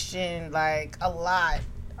question a lot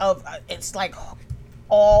of it's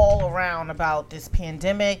all around about this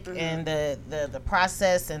pandemic and the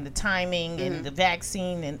process and the timing and the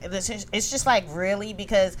vaccine, and it's just really,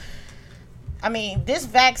 because this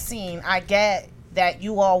vaccine, I get that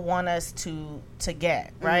you all want us to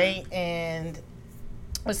get, right? And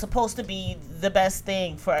it's supposed to be the best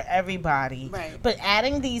thing for everybody, right? But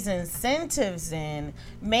adding these incentives in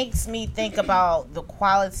makes me think about the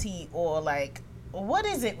quality, or what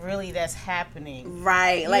is it really that's happening?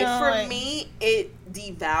 Right. For me, it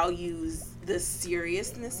devalues the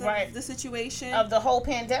seriousness of the situation. Of the whole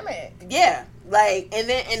pandemic. Yeah.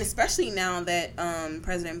 And especially now that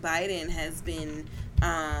President Biden has been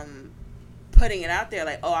putting it out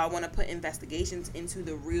there, I want to put investigations into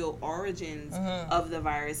the real origins of the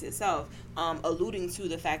virus itself, alluding to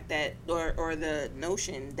the fact that, or the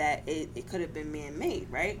notion that it could have been man-made,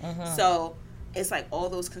 right? So it's all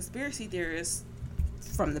those conspiracy theorists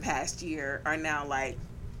from the past year are now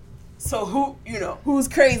so who's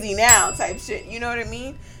crazy now type shit, you know what I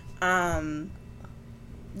mean?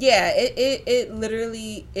 Yeah, it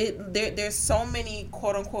literally, there's so many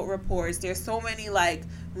quote unquote reports, there's so many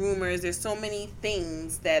rumors, there's so many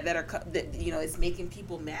things that are it's making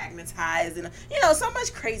people magnetized, and so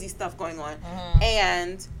much crazy stuff going on.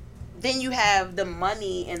 And then you have the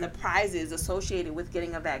money and the prizes associated with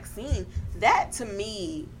getting a vaccine. That, to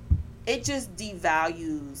me, it just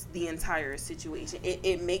devalues the entire situation.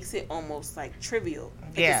 It makes it almost trivial.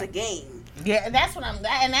 It's a game. Yeah, and that's what I'm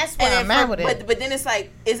at with it. But then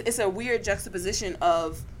it's a weird juxtaposition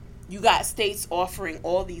of, you got states offering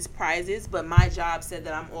all these prizes, but my job said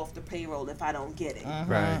that I'm off the payroll if I don't get it.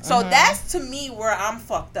 Right. So that's, to me, where I'm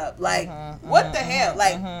fucked up. What the hell?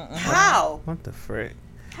 How? What the frick?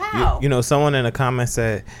 How? Someone in the comments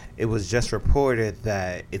said it was just reported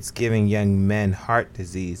that it's giving young men heart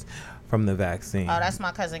disease from the vaccine. Oh, that's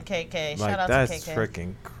my cousin KK. Shout out to KK. That's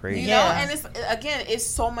freaking crazy. And it's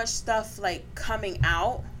so much stuff coming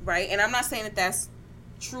out, right? And I'm not saying that that's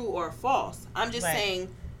true or false. I'm just saying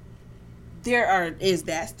is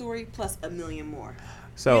that story plus a million more.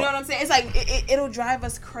 So, you know what I'm saying? It's it'll drive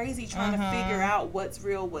us crazy trying to figure out what's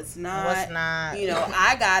real, what's not.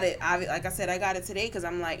 I got it. Like I said, I got it today because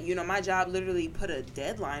I'm my job literally put a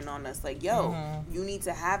deadline on us. You need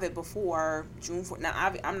to have it before June 4th. Now,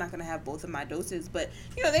 I'm not going to have both of my doses, but,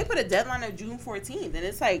 they put a deadline of June 14th. And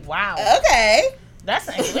it's wow. Okay. That's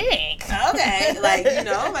a week. Okay.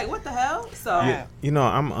 What the hell? So,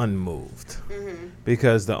 I'm unmoved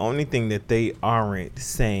because the only thing that they aren't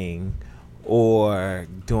saying or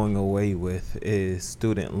doing away with is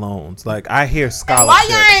student loans. Like, I hear And scholarships. why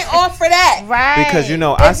y'all ain't offer that? Right. Because, you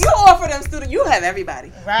know, If you offer them student, you have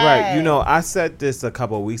everybody. Right. You know, I said this a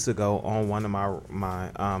couple of weeks ago on one of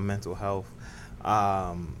my mental health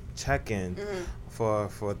check-in for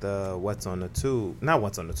the what's on the tube. Not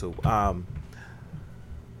what's on the tube.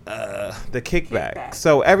 The kickback.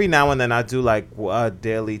 So every now and then I do like a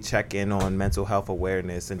daily check-in on mental health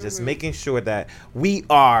awareness and just making sure that we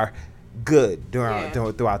are good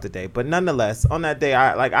throughout the day. But nonetheless, on that day,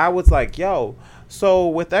 I was like, yo, so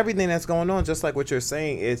with everything that's going on, just like what you're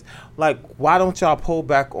saying is like, why don't y'all pull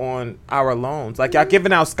back on our loans? Like, y'all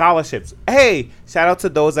giving out scholarships. Hey, shout out to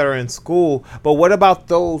those that are in school. But what about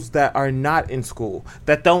those that are not in school,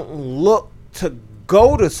 that don't look to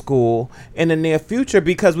go to school in the near future,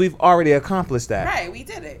 because we've already accomplished that. Right, we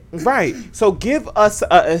did it. Right. So give us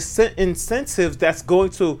incentives that's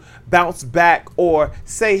going to bounce back, or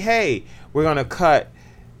say, hey, we're going to cut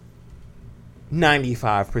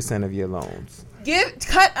 95% of your loans.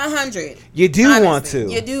 Cut 100. You do honestly. want to.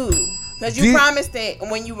 You do. Because you promised it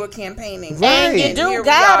when you were campaigning. Right. And you do here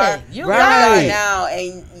got it. You right. got it it. now,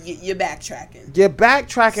 and you're backtracking. You're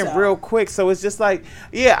backtracking real quick. So it's just like,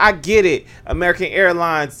 yeah, I get it. American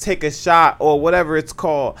Airlines, take a shot, or whatever it's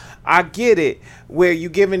called. I get it. Where you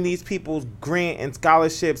giving these people grant and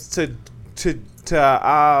scholarships to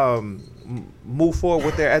move forward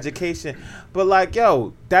with their education. But like,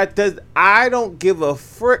 yo, I don't give a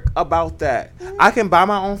frick about that. I can buy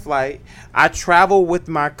my own flight. I travel with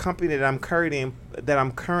my company that I'm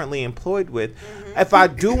currently employed with. If I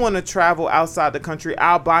do want to travel outside the country,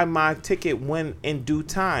 I'll buy my ticket when in due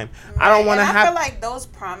time. I don't want to have. I feel like those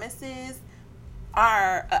promises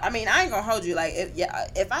are. I mean, I ain't gonna hold you. Like,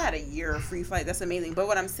 if I had a year of free flight, that's amazing. But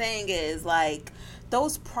what I'm saying is, like,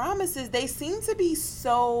 those promises, they seem to be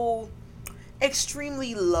so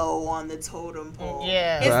extremely low on the totem pole.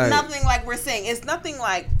 Yeah. It's nothing like we're saying. It's nothing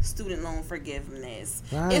like student loan forgiveness.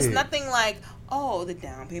 Right. It's nothing like, oh, the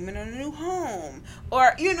down payment on a new home.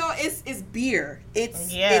 Or, you know, it's beer.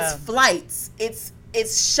 It's flights. It's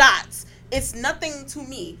shots. It's nothing to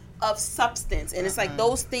me of substance. And it's like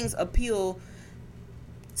those things appeal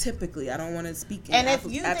typically. I don't want to speak in and if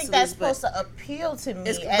you think that's supposed to appeal to me,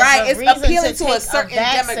 it's appealing to a certain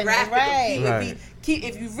demographic right. of people.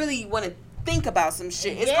 If you really want to think about some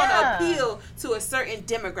shit, it's going to appeal to a certain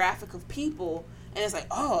demographic of people. And it's like,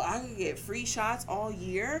 oh, I can get free shots all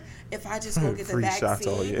year if I just go get the vaccine. Shots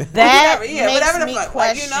all year. That whatever makes the me fuck.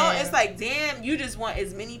 question. Like, you know, it's like, damn, you just want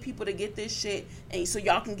as many people to get this shit, and so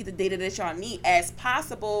y'all can get the data that y'all need as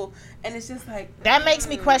possible. And it's just like, that makes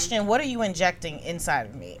me question, what are you injecting inside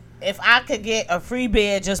of me? If I could get a free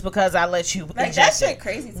bed just because I let you like, inject that shit it,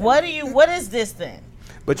 crazy. what is this then?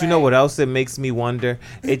 But you know what else it makes me wonder?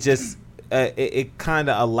 It just it kind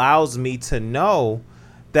of allows me to know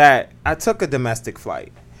that I took a domestic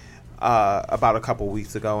flight about a couple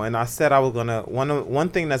weeks ago, and I said I was gonna one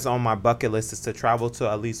thing that's on my bucket list is to travel to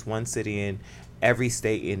at least one city in every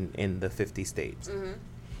state in the 50 states.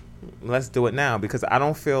 Let's do it now, because I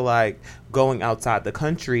don't feel like going outside the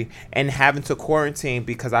country and having to quarantine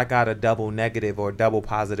because I got a double negative or double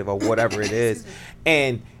positive or whatever it is,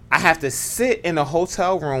 and I have to sit in a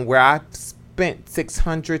hotel room where I spent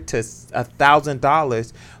 $600 to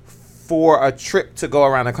 $1,000 for a trip to go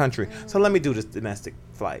around the country. So let me do this domestic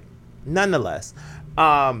flight. Nonetheless,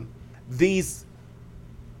 these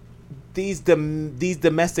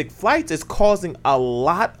domestic flights is causing a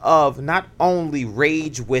lot of not only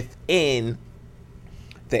rage within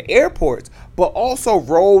the airports, but also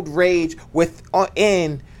road rage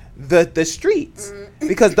within the streets,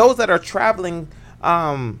 because those that are traveling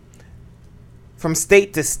from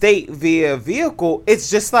state to state via vehicle, it's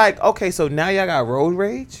just like, okay, so now y'all got road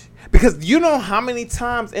rage? Because you know how many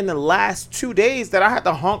times in the last 2 days that I had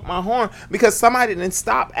to honk my horn because somebody didn't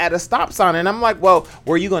stop at a stop sign. And I'm like, well,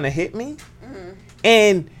 were you going to hit me?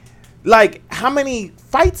 And like how many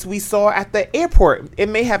fights we saw at the airport. It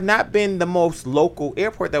may have not been the most local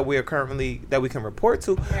airport that we can report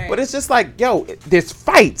to, but it's just like, yo, there's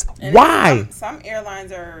fights. And why? Some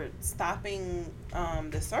airlines are stopping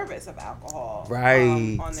the service of alcohol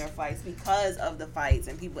on their flights because of the fights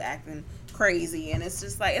and people acting crazy. And it's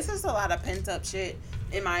just a lot of pent up shit,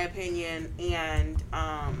 in my opinion. And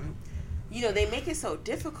you know, they make it so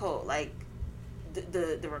difficult, like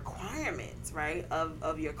the requirements, right,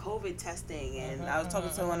 of your COVID testing. And I was talking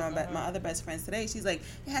to one of my other best friends today. She's like,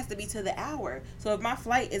 it has to be to the hour. So if my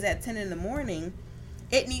flight is at 10 in the morning,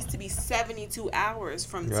 it needs to be 72 hours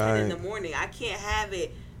from 10 in the morning. I can't have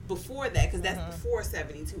it before that, because that's before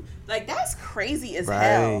 72. Like, that's crazy as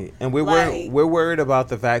hell. And we're worried about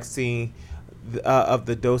the vaccine of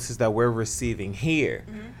the doses that we're receiving here.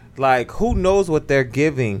 Like, who knows what they're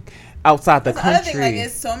giving outside the country? Other thing, like,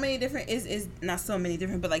 it's so many different. Is not so many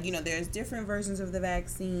different, but like, you know, there's different versions of the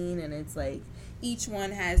vaccine, and it's like each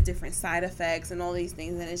one has different side effects and all these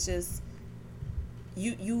things, and it's just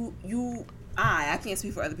I can't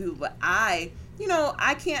speak for other people, but I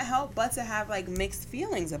can't help but to have like mixed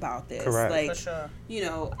feelings about this. Correct. Like, For sure. you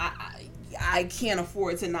know, I can't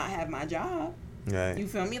afford to not have my job. Right. You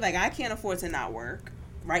feel me? Like, I can't afford to not work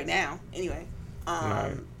right now. Anyway,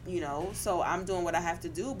 Right. you know, so I'm doing what I have to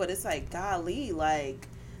do. But it's like, golly, like,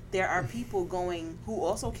 there are people who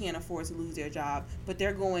also can't afford to lose their job, but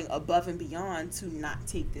they're going above and beyond to not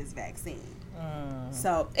take this vaccine.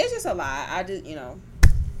 So it's just a lot. I just, you know,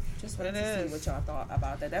 just wanted to see what y'all thought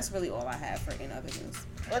about that. That's really all I have for in other news.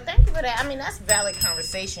 Well, thank you for that. I mean, that's valid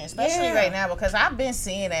conversation, especially Yeah. right now, because I've been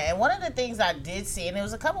seeing that. And one of the things I did see, and it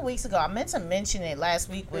was a couple weeks ago, I meant to mention it last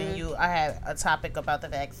week when I had a topic about the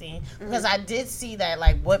vaccine, because I did see that,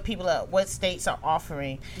 like, what states are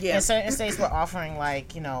offering. Yeah. And certain states were offering,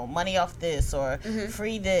 like, you know, money off this or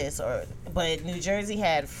free this, but New Jersey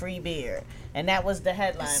had free beer. And that was the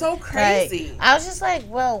headline. So crazy. Like, I was just like,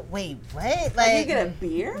 well, wait, what? Like, you get a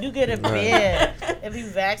beer? You get a beer if you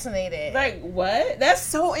vaccinated. Like, what? That's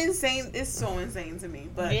so insane. It's so insane to me.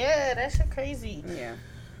 But Yeah, that shit crazy. yeah.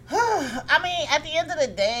 I mean, at the end of the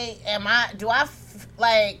day,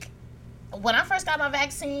 when I first got my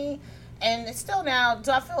vaccine, and still now,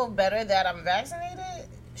 do I feel better that I'm vaccinated?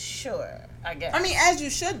 Sure, I guess. I mean, as you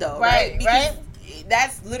should, though, Right, Because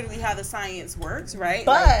that's literally how the science works, right?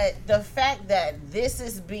 But Like, the fact that this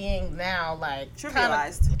is being now, like,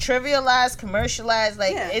 Trivialized. commercialized,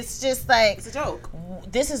 like, Yeah. it's just like, it's a joke.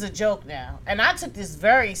 this is a joke now. And I took this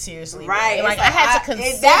very seriously. Right. Like, It's I had to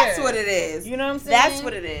consider. That's what it is. You know what I'm saying? That's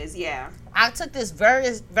what it is, yeah. I took this very,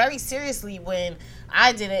 very seriously when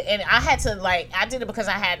I did it, and I had to, like, I did it because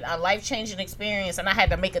I had a life-changing experience, and I had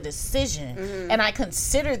to make a decision, and I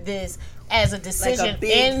considered this as a decision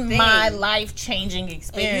big in thing. my life-changing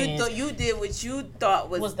experience. And you did what you thought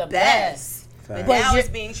was the best. Fact. But But now you're- it's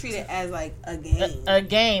being treated as like a game. A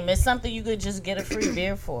game. It's something you could just get a free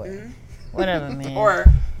beer for. Whatever, man. Or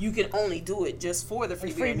you can only do it just for the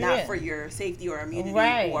free beer, beer. not for your safety or immunity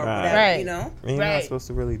Right. or Right. whatever, Right. you know? And you're not Right. supposed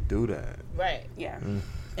to really do that. Right. Yeah.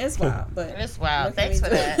 It's wild, but It's wild. Look at Thanks me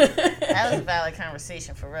for do that. it. That was a valid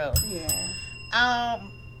conversation for real. yeah.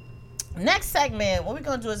 Next segment, what we're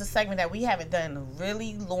gonna do is a segment that we haven't done in a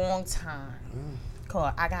really long time.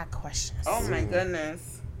 Called I Got Questions. Oh my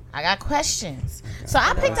goodness. I got questions. So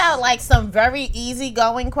I picked out like some very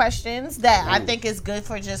easygoing questions that I think is good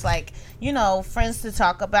for just like, you know, friends to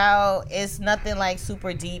talk about. It's nothing like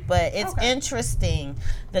super deep, but it's interesting,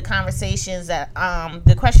 the conversations that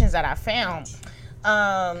the questions that I found.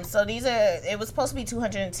 So it was supposed to be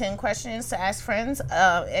 210 questions to ask friends.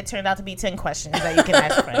 It turned out to be 10 questions that you can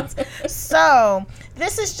ask friends. So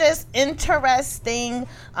this is just interesting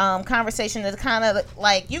conversation that's kind of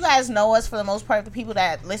like, you guys know us for the most part, the people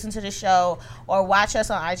that listen to the show or watch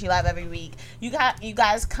us on IG Live every week. You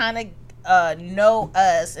guys kind of know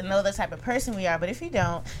us and know the type of person we are, but if you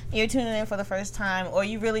don't, you're tuning in for the first time, or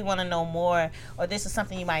you really want to know more, or this is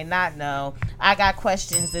something you might not know, I Got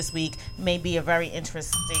Questions this week may be a very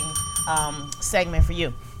interesting segment for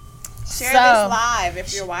you. Share this live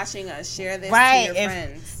if you're watching us. Share this to your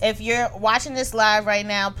friends. If you're watching this live right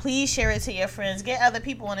now, please share it to your friends. Get other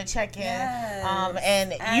people on to check in. Yes.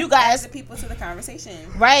 And Add- you guys, add the people to the conversation.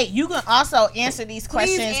 right, you can also answer these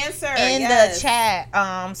questions answer, in yes. the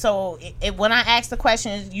chat. So when I ask the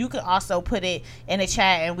questions, you can also put it in the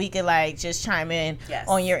chat, and we could like just chime in Yes.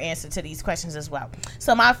 on your answer to these questions as well.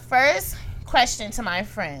 So my first question to my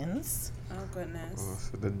friends. Oh goodness.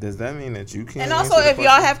 So does that mean that you can't? And also, answer the if y'all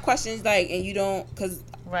question? have questions, like, and you don't, because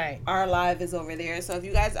Right. our live is over there. So if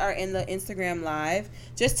you guys are in the Instagram live,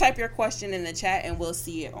 just type your question in the chat and we'll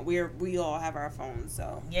see it. We all have our phones,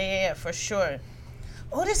 so. Yeah, for sure.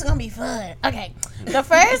 Oh, this is gonna be fun. Okay, the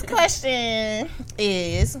first question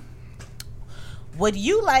is: would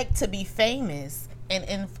you like to be famous,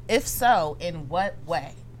 and if so, in what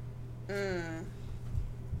way?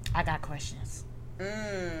 I got questions.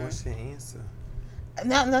 What's your answer?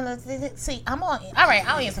 No. See, I'm on. All right,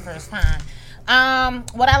 I'll answer first. Fine.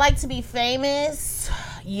 Would I like to be famous?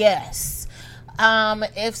 Yes.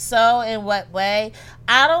 If so, in what way?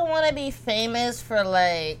 I don't want to be famous for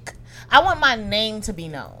like. I want my name to be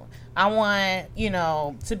known. I want,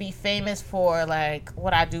 to be famous for like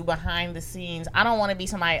what I do behind the scenes. I don't want to be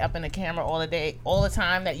somebody up in the camera all the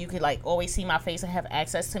time that you could like always see my face and have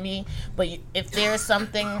access to me. But if there's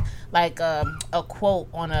something like a quote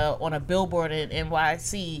on a billboard in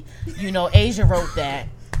NYC, Asia wrote that.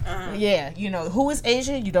 Yeah, you know, who is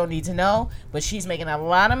Asia? You don't need to know, but she's making a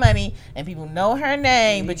lot of money, and people know her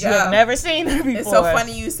name, but you have never seen her before. It's so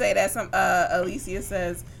funny you say that. Some Alicia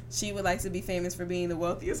says she would like to be famous for being the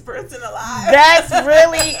wealthiest person alive. That's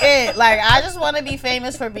really it. Like, I just want to be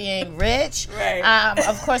famous for being rich. Right.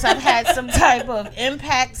 Of course, I've had some type of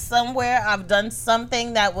impact somewhere. I've done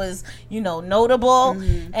something that was, you know, notable,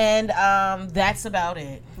 and that's about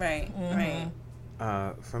it. Right. Right.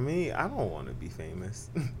 For me, I don't want to be famous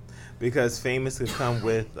because famous could come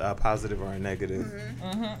with a positive or a negative.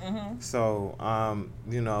 So,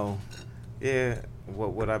 you know, yeah,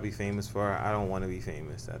 what would I be famous for? I don't want to be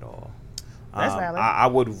famous at all. That's valid. I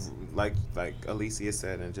would, like Alicia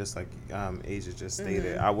said, and just like Asia just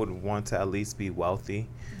stated, I would want to at least be wealthy.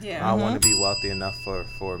 Yeah. I want to be wealthy enough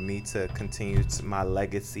for me to continue my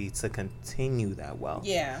legacy, to continue that wealth.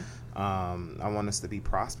 Yeah. I want us to be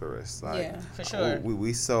prosperous. Like, Yeah, for sure.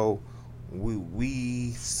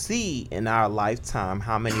 We see in our lifetime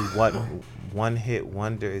how many one-hit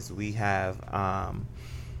wonders we have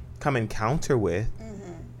come encounter with,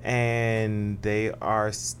 and they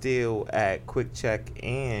are still at Quick Check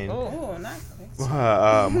and Not quick.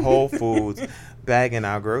 Whole Foods bagging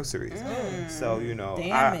our groceries. So, you know,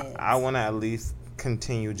 I want to at least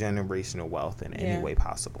continue generational wealth in any way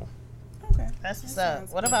possible. Okay. That's what's up.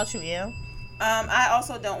 What about you, Em? I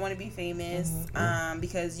also don't want to be famous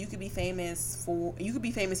because you could be famous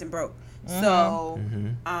and broke. So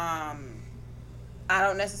I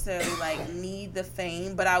don't necessarily like need the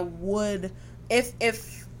fame, but I would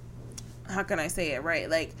if how can I say it right?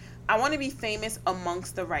 Like, I want to be famous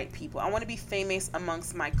amongst the right people. I want to be famous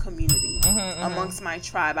amongst my community, amongst my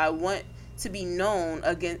tribe. I want to be known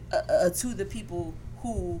again to the people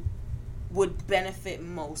who would benefit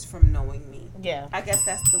most from knowing me. Yeah. I guess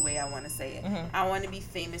that's the way I want to say it. I want to be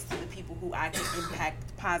famous to the people who I can impact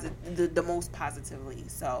the most positively.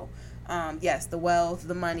 So, yes, the wealth,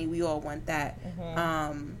 the money, we all want that.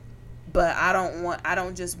 But I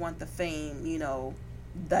don't just want the fame, you know,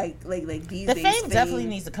 like these The days. fame definitely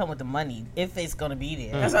needs to come with the money if it's gonna be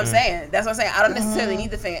there. That's what I'm saying. I don't necessarily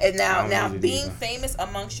need the fame. And now need it being either. famous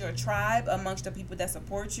amongst your tribe, amongst the people that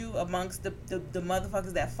support you, amongst the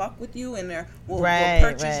motherfuckers that fuck with you and will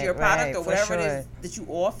purchase your product or whatever it is that you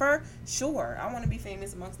offer. Sure, I want to be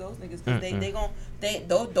famous amongst those niggas because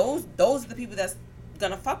those are the people that's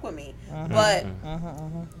gonna fuck with me. But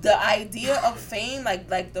the idea of fame,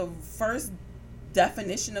 like the first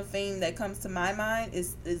definition of fame that comes to my mind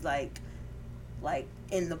is like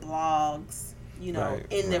in the blogs, you know,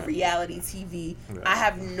 the reality TV. I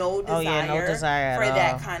have no desire, for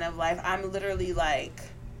that kind of life. I'm literally like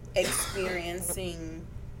experiencing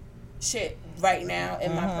shit right now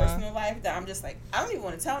in my personal life that I'm just like, I don't even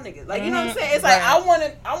want to tell niggas. Like, you know what I'm saying? It's like I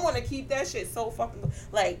want to keep that shit so fucking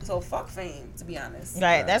so fuck fame, to be honest.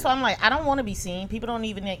 Right. That's why I'm like, I don't want to be seen. People don't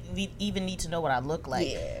even need to know what I look like.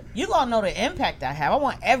 Yeah. You gonna know the impact I have. I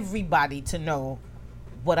want everybody to know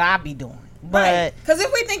what I be doing. But because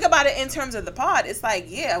if we think about it in terms of the pod, it's like,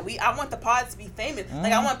 I want the pod to be famous.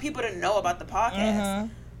 Like, I want people to know about the podcast.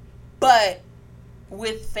 But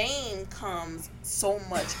with fame comes so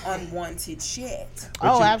much unwanted shit.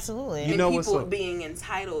 Absolutely. You know and what's people so, being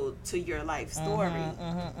entitled to your life story.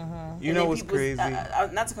 You know what's crazy?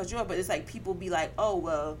 Not to cut you off, but it's like people be like, oh,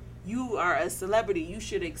 well, you are a celebrity. You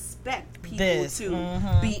should expect people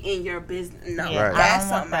to be in your business. No, that's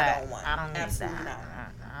something I don't want. I don't need Absolutely that.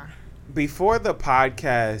 not. Before the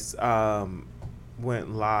podcast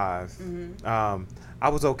went live, I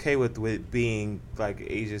was okay with being, like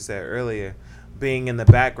Asia said earlier, being in the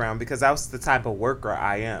background because that's the type of worker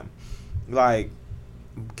I am. Like,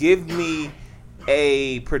 give me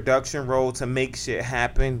a production role to make shit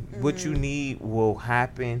happen. What you need will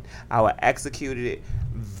happen. I will execute it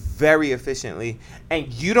very efficiently,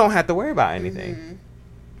 and you don't have to worry about anything.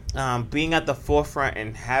 Being at the forefront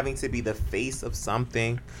and having to be the face of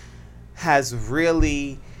something has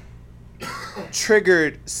really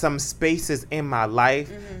triggered some spaces in my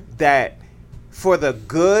life that, for the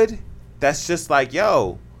good, that's just like,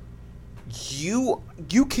 yo, you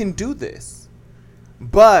can do this.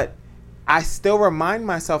 But I still remind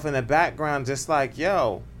myself in the background, just like,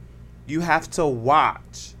 yo, you have to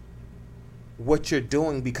watch what you're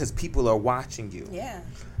doing because people are watching you. Yeah.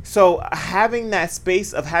 So having that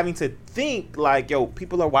space of having to think like, yo,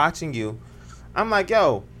 people are watching you, I'm like,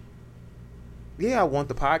 yo, yeah, I want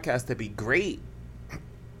the podcast to be great,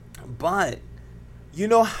 but you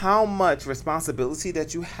know how much responsibility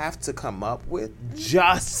that you have to come up with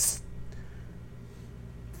just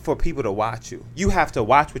for people to watch you. You have to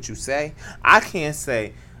watch what you say. I can't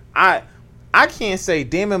say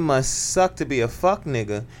Damon must suck to be a fuck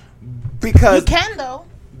nigga because you can though.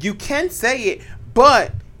 you can say it,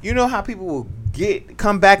 but you know how people will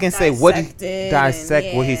come back and say what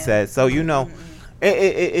what he said. So you know,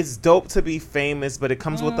 it's dope to be famous, but it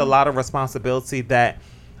comes with a lot of responsibility that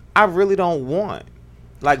I really don't want.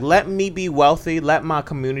 Like, let me be wealthy, let my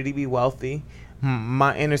community be wealthy,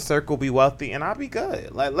 my inner circle be wealthy, and I'll be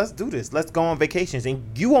good. Like, let's do this. Let's go on vacations, and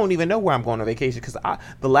you won't even know where I'm going on vacation because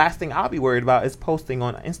the last thing I'll be worried about is posting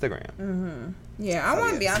on Instagram. Mm-hmm. Yeah, I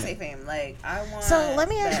want Beyonce fame. Like, I want. So let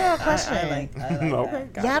me ask you a question. I like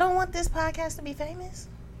Okay. Y'all don't want this podcast to be famous?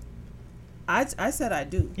 I said I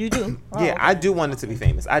do. You do? Yeah, okay. I do want it to be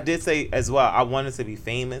famous. I did say as well, I want it to be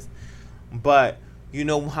famous, but you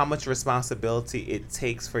know how much responsibility it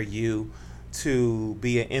takes for you to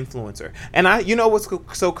be an influencer. And you know what's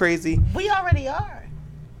so crazy? We already are.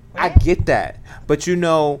 I Right? get that. But you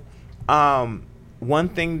know, one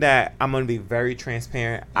thing that I'm going to be very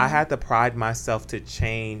transparent, I had to pride myself to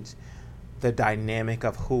change the dynamic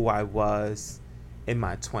of who I was in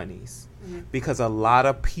my 20s. Because a lot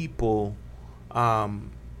of people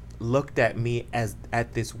looked at me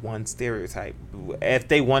at this one stereotype, if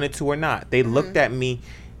they wanted to or not. They looked at me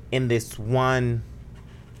in this one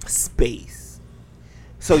space.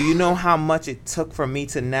 So you know how much it took for me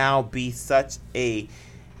to now be such a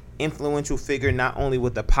influential figure, not only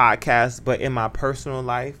with the podcast but in my personal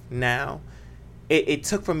life. Now it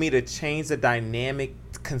took for me to change the dynamic,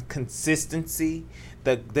 consistency,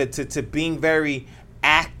 to being very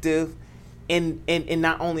active in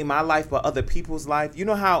not only my life but other people's life. You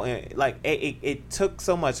know how it took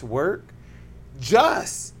so much work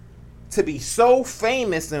just to be so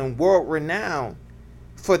famous and world renowned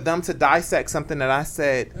for them to dissect something that I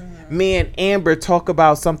said. Me and Amber talk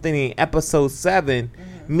about something in episode 7.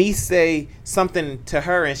 Me say something to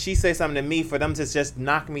her and she say something to me for them to just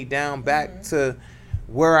knock me down back to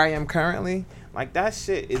where I am currently. Like, that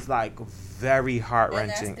shit is like very heart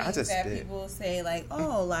wrenching. I just that people say like,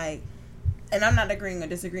 oh, like, and I'm not agreeing or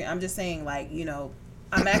disagreeing. I'm just saying, like, you know,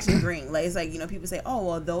 I'm actually agreeing. Like, it's like, you know, people say, oh,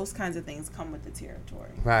 well, those kinds of things come with the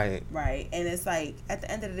territory. Right. Right. And it's like, at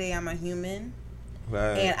the end of the day, I'm a human.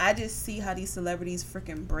 Right. And I just see how these celebrities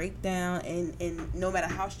freaking break down, and no matter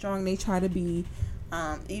how strong they try to be,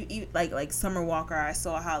 like Summer Walker, I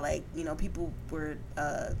saw how, like, you know, people were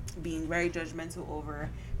being very judgmental over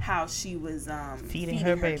how she was feeding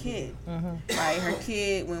her kid. Right, her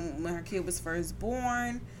kid when her kid was first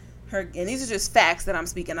born. And these are just facts that I'm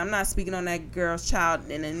speaking. I'm not speaking on that girl's child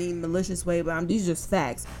in any malicious way, but these are just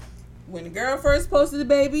facts. When the girl first posted the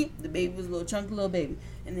baby was a little chunky little baby.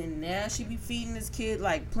 And then now she be feeding this kid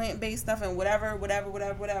like plant-based stuff and whatever.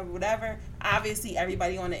 Obviously,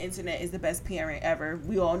 everybody on the internet is the best parent ever.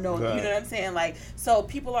 We all know, right. You know what I'm saying? Like, so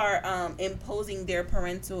people are imposing their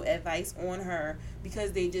parental advice on her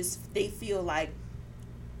because they feel like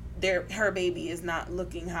her baby is not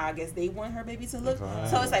looking how I guess they want her baby to look. Right.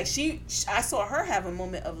 So it's like I saw her have a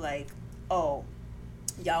moment of like, oh,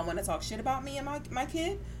 y'all want to talk shit about me and my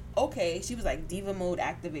kid? Okay. She was like, diva mode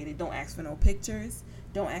activated. Don't ask for no pictures.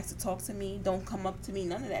 Don't ask to talk to me. Don't come up to me.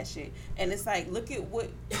 None of that shit. And it's like, look at what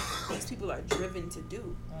these people are driven to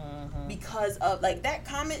do because of like that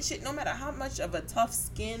comment shit. No matter how much of a tough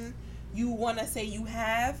skin you want to say you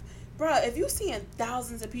have, bruh, if you seeing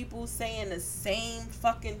thousands of people saying the same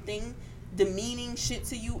fucking thing, demeaning shit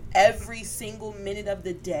to you every single minute of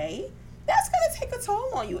the day, that's gonna take a toll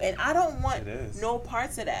on you. And I don't want no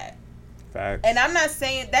parts of that. Facts. And I'm not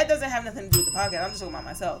saying that doesn't have nothing to do with the podcast. I'm just talking about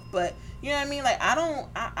myself. But you know what I mean? Like, I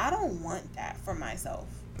don't want that for myself.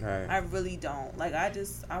 Right. I really don't. Like, I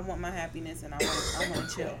want my happiness, and I want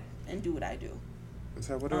to chill and do what I do.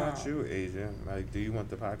 So what about you, Asia? Like, do you want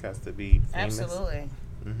the podcast to be famous? Absolutely.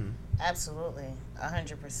 Absolutely.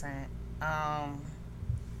 100%.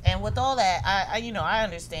 And with all that, I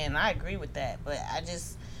understand. I agree with that, but I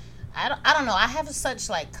don't know. I have such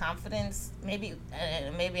like confidence. Maybe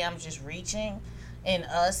I'm just reaching in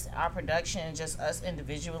us, our production, just us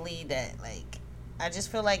individually. That like, I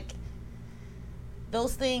just feel like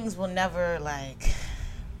those things will never like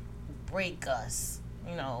break us.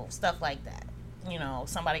 You know, stuff like that. You know,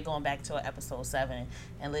 somebody going back to episode 7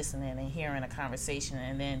 and listening and hearing a conversation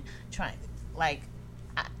and then trying like.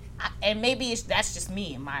 And maybe that's just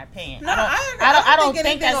me, in my opinion. No, I don't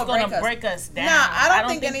think that's going to break us down. No, I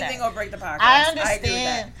don't think anything will break the podcast.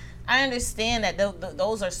 I understand that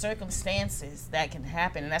those are circumstances that can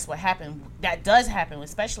happen, and that's what happened. That does happen,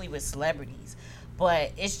 especially with celebrities.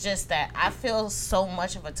 But it's just that I feel so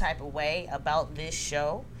much of a type of way about this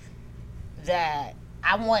show that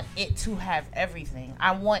I want it to have everything.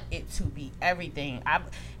 I want it to be everything.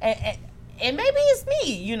 And maybe it's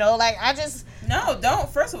me, you know, like I just... No, don't.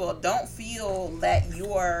 First of all, don't feel that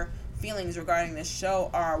your feelings regarding the show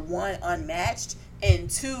are, one, unmatched,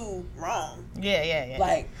 and two, wrong. Yeah.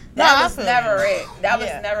 Like, No, that I was feel never you. it. That was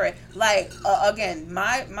Yeah. never it. Like, again,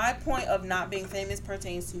 my point of not being famous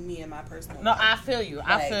pertains to me and my personal No, life. I feel you.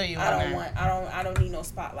 I Like, feel you. I on don't that. I don't need no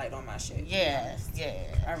spotlight on my shit. Yes, yeah.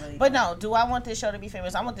 I really But don't. no, do I want this show to be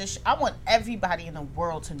famous? I want everybody in the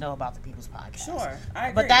world to know about the People's Podcast. Sure, I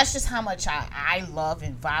agree. But that's just how much I love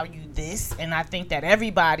and value this, and I think that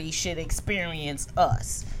everybody should experience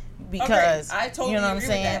us because I totally you know what I'm agree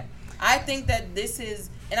saying. with that. I think that this is,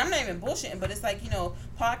 and I'm not even bullshitting, but it's like, you know,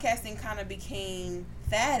 podcasting kind of became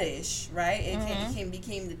faddish, right? It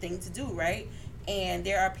became the thing to do, right? And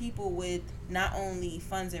there are people with not only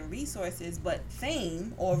funds and resources, but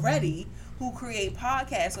fame already who create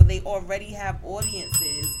podcasts, so they already have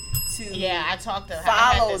audiences to Yeah, I had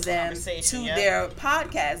follow this them conversation, to yep. their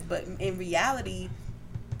podcast. But in reality,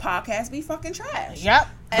 podcasts be fucking trash. Yep,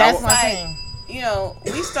 And that's it's my like, thing. you know,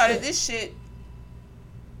 we started this shit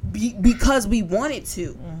because we wanted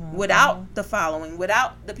to, without the following,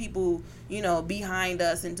 without the people, you know, behind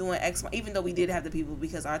us and doing X. Even though we did have the people,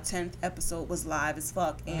 because our 10th episode was live as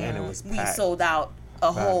fuck, and it was we packed. sold out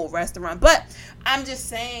a whole restaurant. But I'm just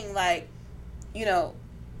saying, like, you know,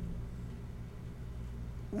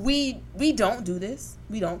 we don't do this.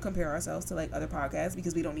 We don't compare ourselves to like other podcasts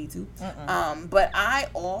because we don't need to. But I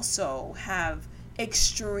also have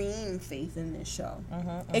extreme faith in this show.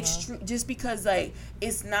 Extreme, just because like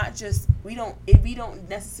it's not just we don't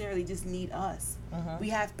necessarily just need us. We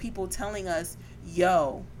have people telling us,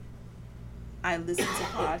 "Yo, I listen to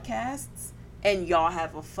podcasts, and y'all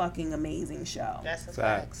have a fucking amazing show." That's the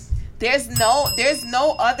Facts. There's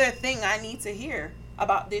no other thing I need to hear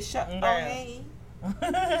about this show. Yeah. Oh, hey.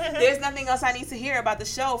 There's nothing else I need to hear about the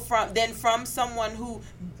show from someone who,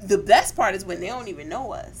 the best part is when they don't even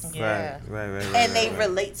know us. Yeah. Right. And they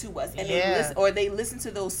relate to us, and Yeah. they listen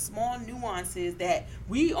to those small nuances that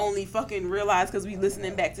we only fucking realize because we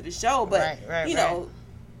listening back to the show. But Right, you know,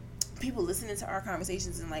 people listening to our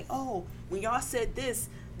conversations and like, oh, when y'all said this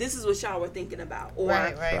is what y'all were thinking about, or Right,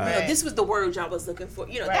 you know, right. this was the word y'all was looking for.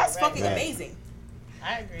 You know, Right, that's right, fucking right. amazing.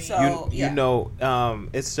 I agree. So You know,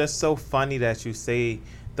 it's just so funny that you say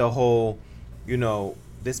the whole, you know,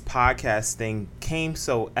 this podcast thing came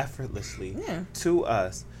so effortlessly to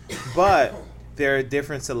us. But there are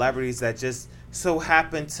different celebrities that just so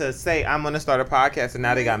happen to say, I'm going to start a podcast, and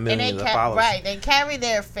now they got millions of followers. Right, they carry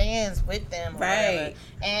their fans with them, or Right. whatever,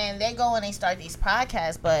 and they go and they start these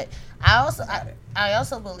podcasts. But I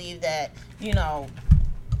also believe that, you know,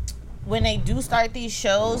 when they do start these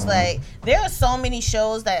shows, like there are so many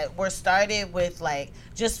shows that were started with like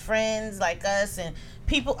just friends like us and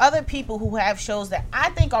other people who have shows that I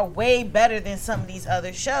think are way better than some of these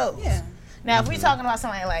other shows. Yeah. Now, if we're talking about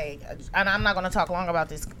somebody like, and I'm not going to talk long about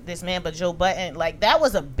this man, but Joe Budden, like that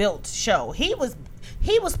was a built show. He was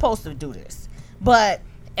supposed to do this, but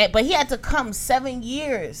he had to come 7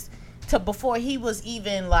 years before he was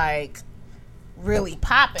even like really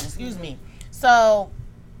popping. Excuse me. So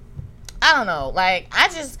I don't know. Like I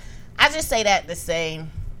just say that to say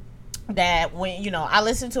that when, you know, I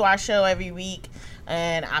listen to our show every week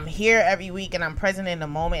and I'm here every week and I'm present in the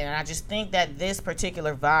moment, and I just think that this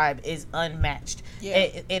particular vibe is unmatched. Yeah.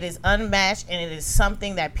 It is unmatched, and it is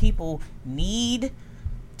something that people need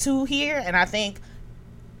to hear, and I think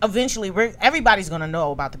eventually everybody's going to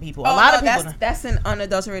know about the people. A lot of people that's an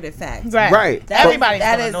unadulterated fact. Right. Everybody's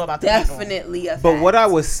That going to is know about the people. definitely a fact. But what I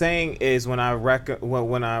was saying is when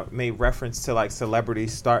I made reference to like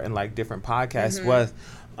celebrities starting like different podcasts was,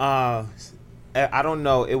 I don't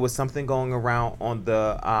know, it was something going around on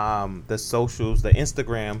the socials, the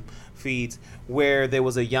Instagram feeds, where there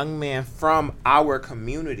was a young man from our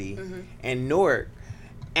community in Newark,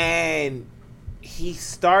 and he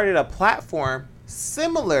started a platform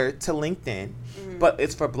similar to LinkedIn, but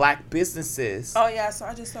it's for black businesses. Oh yeah, so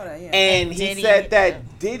I just saw that. Yeah. And he Diddy, said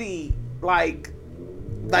that Diddy like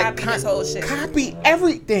Copied his whole shit. Copy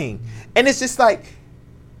everything. And it's just like,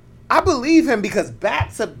 I believe him because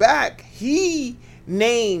back to back, he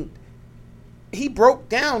broke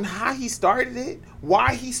down how he started it,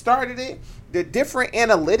 why he started it, the different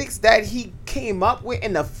analytics that he came up with,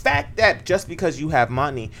 and the fact that just because you have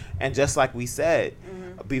money, and just like we said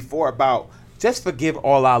before about just forgive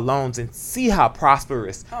all our loans and see how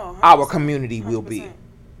prosperous our community will be. 100%.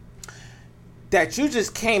 That you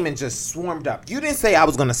just came and just swarmed up. You didn't say I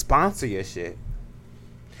was going to sponsor your shit.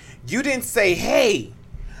 You didn't say, hey,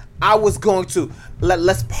 I was going to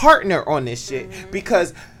let's partner on this shit,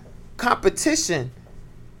 because competition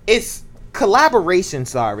is collaboration.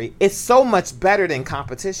 It's so much better than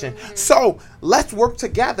competition. So let's work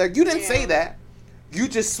together. You didn't say that. You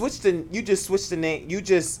just switched the name. You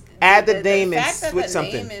just add the name and fact that switch the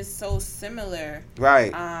something. name is so similar.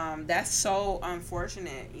 Right. That's so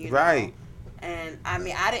unfortunate. You know? Right. And I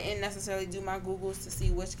mean, I didn't necessarily do my Googles to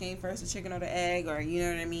see which came first, the chicken or the egg, or you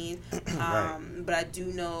know what I mean. Right. But I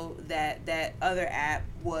do know that that other app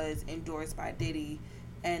was endorsed by Diddy,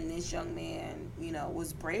 and this young man, you know,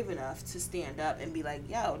 was brave enough to stand up and be like,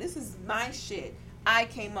 "Yo, this is my shit. I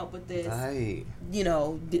came up with this." Right. You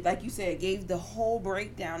know, like you said, gave the whole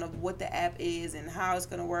breakdown of what the app is and how it's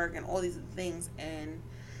gonna work and all these things. And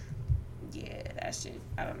yeah, that shit,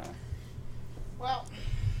 I don't know. Well,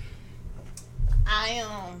 I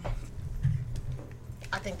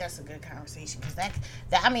think that's a good conversation because that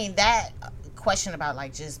question about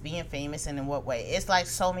like just being famous and in what way, it's like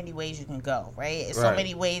so many ways you can go, right? It's so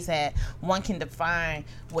many ways that one can define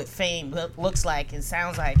what fame looks like and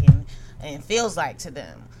sounds like and feels like to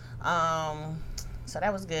them. So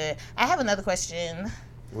that was good. I have another question.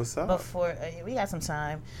 What's up? Before we got some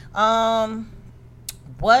time.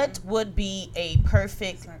 What would be a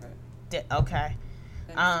perfect? Okay.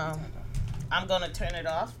 I'm going to turn it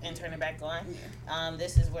off and turn it back on. Yeah.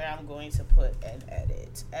 This is where I'm going to put an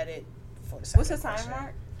edit. Edit for the second. What's the time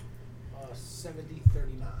mark?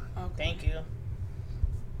 70:39. Okay. Thank you.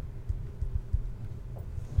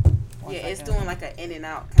 Yeah, it's doing like an in and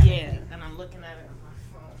out kind of thing. And I'm looking at it on my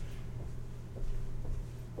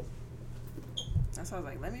phone. That's why I was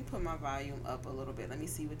like, let me put my volume up a little bit. Let me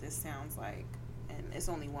see what this sounds like. And it's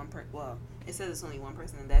only one person. Well, it says it's only one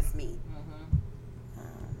person, and that's me. Mm-hmm.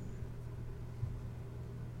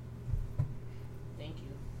 Thank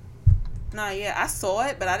you. Nah, yeah, I saw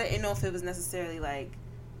it, but I didn't know if it was necessarily like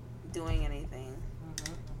doing anything.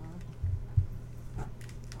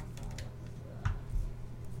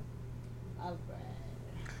 All right.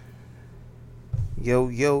 Yo,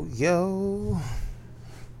 yo, yo.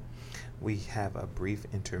 We have a brief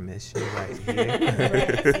intermission right here.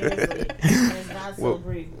 Seriously. It's not so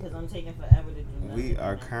brief because I'm taking forever to do nothing. We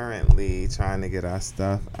are currently trying to get our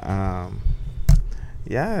stuff.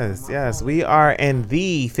 Yes. We are in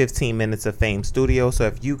the 15 Minutes of Fame studio. So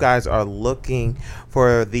if you guys are looking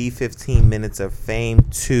for the 15 Minutes of Fame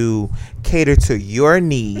to cater to your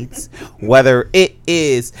needs, whether it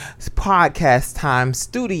is podcast time,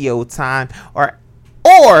 studio time, or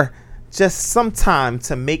just some time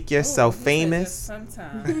to make yourself famous.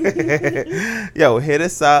 Sometime. Yo, hit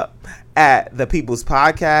us up at The People's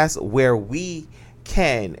Podcast where we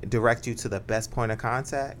can direct you to the best point of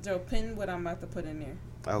contact. Joe, pin what I'm about to put in there.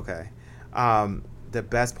 Okay. The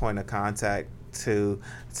best point of contact to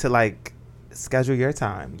like schedule your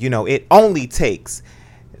time. You know, it only takes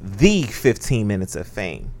the 15 minutes of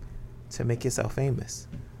fame to make yourself famous.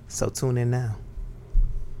 So tune in now.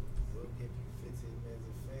 We'll give you 15 minutes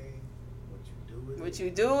of fame. What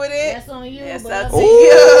you do with it? That's on you, Yes, bud. that's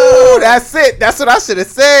Ooh, that's it. That's what I should have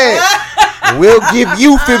said. We'll give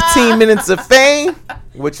you 15 minutes of fame.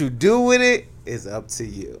 What you do with it is up to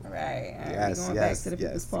you. Right. Yes. And invite the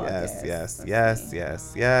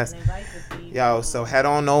people. Yo, so head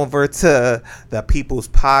on over to the People's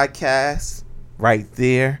Podcast right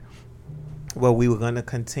there, where we were going to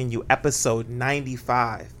continue episode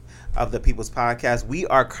 95 of the People's Podcast. We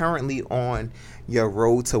are currently on your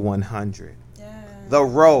road to 100. Yeah. The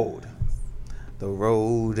road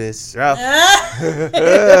is rough.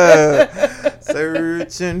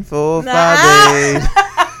 Searching for Father.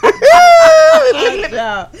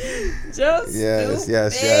 Yes.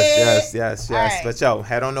 Right. But yo,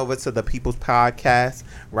 head on over to the People's Podcast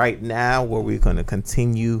right now, where we're going to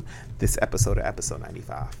continue this episode of episode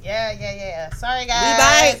 95. Yeah. Sorry,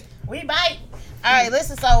 guys. We bite. All right,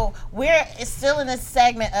 listen. So it's still in this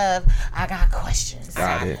segment of I got questions.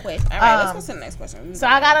 Got it. All right, let's go to the next question. So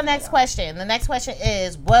I got a next question. The next question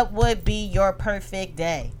is, what would be your perfect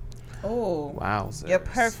day? Oh, Wow. Your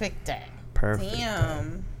perfect day. Perfect.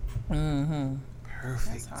 damn. Mm-hmm.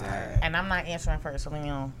 Perfect That's day. hard. And I'm not answering first, so leave me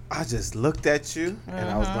alone. I just looked at you and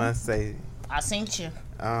I was going to say, I seen you.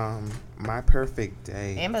 my perfect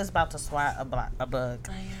day. Amber's about to swat a bug.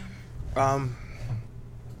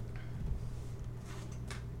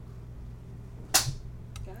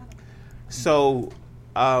 So,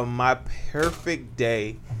 my perfect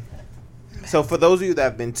day. So, for those of you that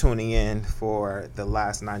have been tuning in for the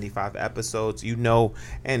last 95 episodes, you know,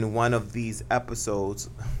 in one of these episodes,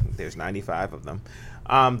 there's 95 of them,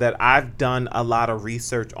 that I've done a lot of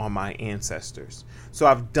research on my ancestors. So,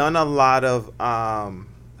 I've done a lot of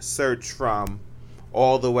search from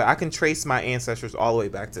all the way. I can trace my ancestors all the way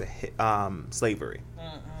back to slavery.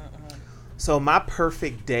 So, my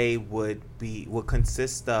perfect day would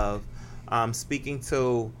consist of speaking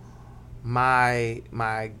to my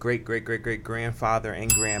great grandfather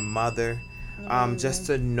and grandmother, just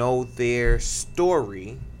to know their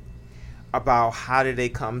story about how did they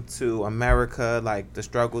come to America, like the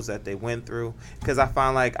struggles that they went through. Because I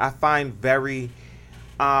find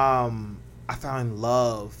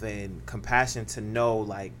love and compassion to know,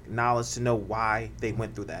 like knowledge to know why they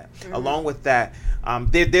went through that. Along with that,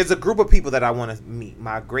 there's a group of people that I want to meet.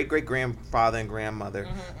 My great grandfather and grandmother.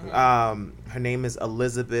 Her name is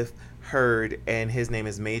Elizabeth Hurd, and his name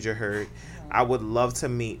is Major Hurd. I would love to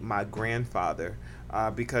meet my grandfather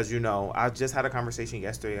because I just had a conversation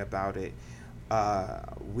yesterday about it. I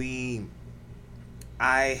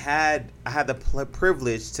had the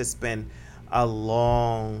privilege to spend a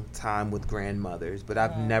long time with grandmothers, but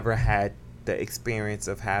I've never had the experience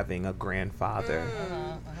of having a grandfather.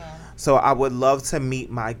 So I would love to meet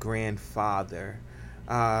my grandfather,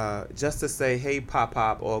 just to say, hey,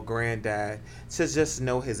 Pop or Granddad, to just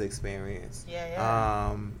know his experience.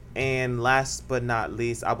 And last but not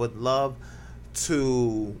least, I would love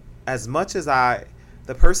to, as much as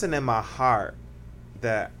the person in my heart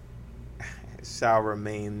that shall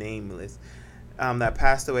remain nameless, that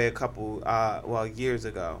passed away a couple, years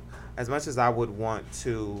ago. As much as I would want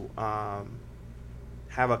to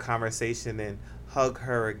have a conversation and hug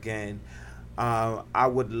her again, I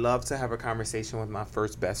would love to have a conversation with my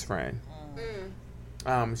first best friend.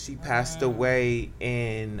 She passed away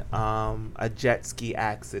in a jet ski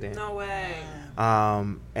accident. No way.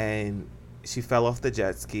 And she fell off the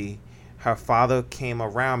jet ski. Her father came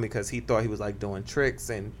around because he thought he was like doing tricks,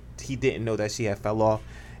 and he didn't know that she had fell off.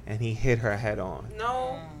 And he hit her head on.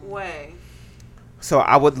 No way. So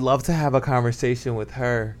I would love to have a conversation with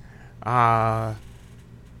her,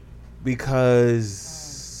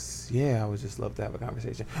 because I would just love to have a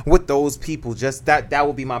conversation with those people. Just that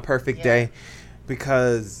would be my perfect day,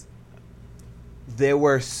 because there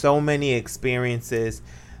were so many experiences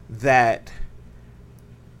that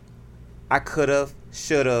I could have,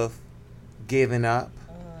 should have given up.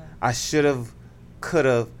 I should have, could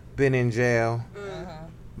have been in jail.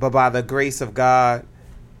 But by the grace of God,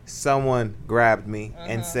 someone grabbed me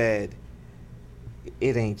and said,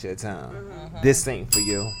 it ain't your time. This ain't for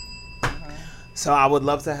you. So I would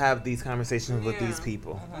love to have these conversations with these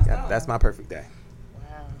people. That's my perfect day.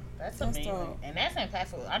 Wow. That's amazing. dope. And that's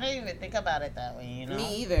impactful. I didn't even think about it that way,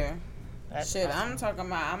 Me either. That's Shit, awesome. I'm talking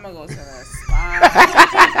about I'm going to go to the spa.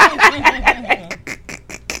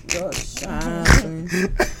 Go shopping.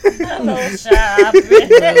 Hello, shopping.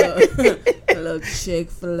 Hello,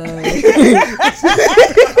 Chick-fil-A.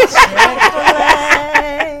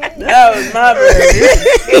 That was my birthday.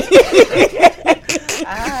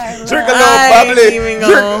 Drink a little bubbly.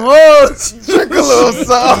 Drink a little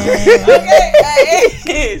salt.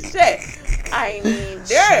 Okay, shit. I mean,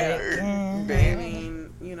 there. I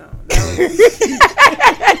mean,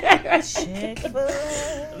 that was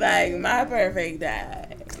Chick-fil-A. like my perfect day.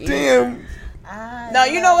 Damn. No,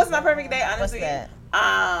 you know what's my perfect day, honestly? What's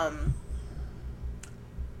that?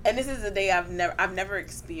 And this is a day I've never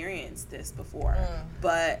experienced this before,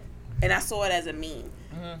 and I saw it as a meme.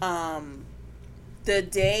 The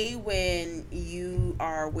day when you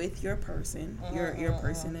are with your person, your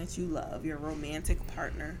person that you love, your romantic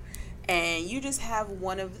partner, and you just have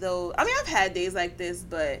one of those. I mean, I've had days like this,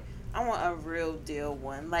 but I want a real deal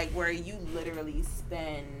one, like where you literally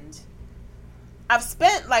I've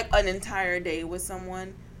spent like an entire day with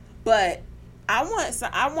someone, but I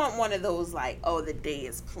want one of those, like, oh, the day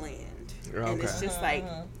is planned. Okay. And it's just like,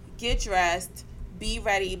 get dressed, be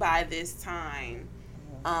ready by this time.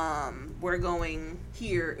 We're going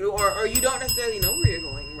here, or you don't necessarily know where you're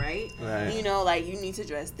going, right? Like you need to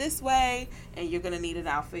dress this way, and you're gonna need an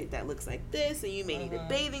outfit that looks like this, and you may need a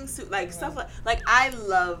bathing suit, like stuff like I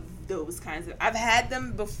love those kinds of. I've had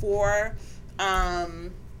them before, but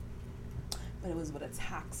it was with a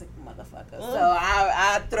toxic motherfucker, so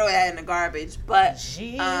I throw that in the garbage. But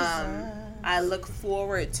I look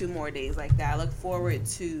forward to more days like that. I look forward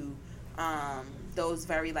to those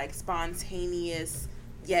very like spontaneous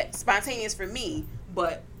for me,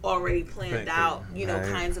 but already planned out,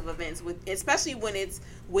 kinds of events especially when it's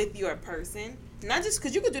with your person. Not just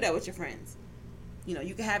because you could do that with your friends.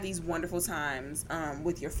 You can have these wonderful times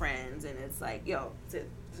with your friends, and it's like, yo,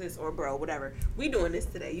 sis or bro, whatever, we doing this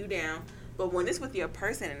today, you down? But when it's with your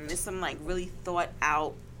person and it's some like really thought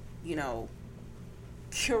out,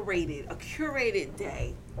 curated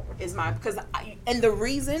day is and the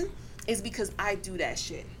reason is because I do that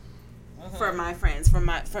shit. For my friends, for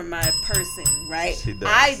my person, right? She does.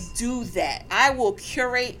 I do that. I will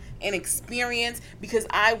curate an experience because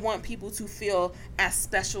I want people to feel as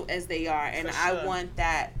special as they are, and I want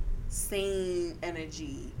that same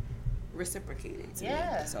energy reciprocated to me.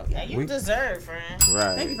 So and you deserve, friend.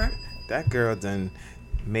 Right. Thank you, friend. that girl done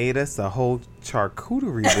made us a whole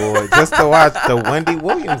charcuterie board just to watch the Wendy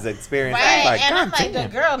Williams experience. Right, I'm like, and I'm God like, damn.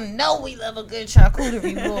 the girl know we love a good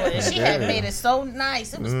charcuterie board. And she had Yeah. made it so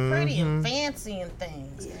nice. It was pretty and fancy and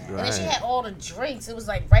things. And then she Right. had all the drinks. It was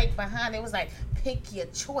like right behind. It was like, pick your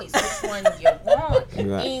choice. Which one you want?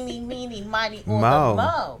 Right. Eeny, meeny, miny, or Mo. the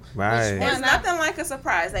mo. Right. Which There's one? nothing like a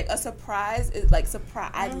surprise. Like a surprise is like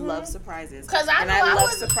surprise. I love surprises 'Cause I and know I I love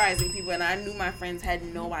was- surprising people. And I knew my friends had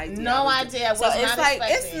no idea. No I was idea. I So was it's not like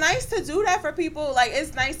it's expecting. nice to do that for people. Like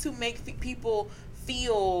it's nice to make people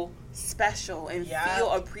feel special and Yeah.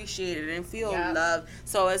 feel appreciated and feel Yeah. loved.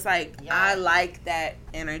 So it's like Yeah. I like that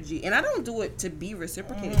energy, and I don't do it to be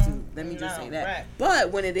reciprocated to. Let me just No, say that. right.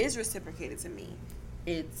 But when it is reciprocated to me,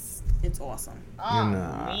 it's awesome. Oh, You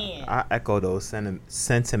know, man. I echo those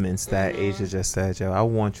sentiments that Asia just said, yo. I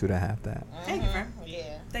want you to have that. Thank you, friend. Yeah.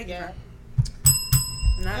 Thank you, yeah. friend.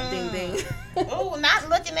 Not ding ding. Ooh, not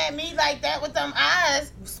looking at me like that with them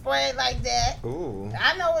eyes spread like that. Ooh.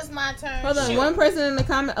 I know it's my turn. Hold on, Shoot. one person in the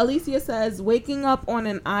comment, Alicia says, waking up on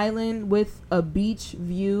an island with a beach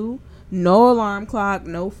view, no alarm clock,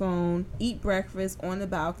 no phone, eat breakfast on the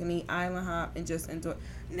balcony, island hop, and just enjoy.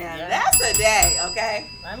 Now Yeah. that's a day, okay?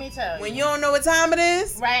 Let me tell you. When you don't know what time it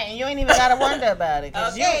is, Right, and you ain't even gotta wonder about it.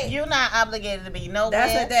 Cause Okay. you're not obligated to be nowhere.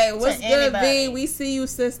 that's a day. What's to good, anybody. V, we see you,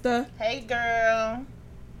 sister. Hey, girl.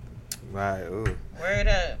 Right. Ooh. Word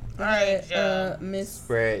up. All right, Joe. Miss.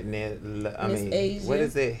 Spreading it. I Miss mean, Asia. what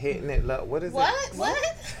is it? Hitting it low. What is What? it? What?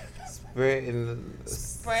 Spreading.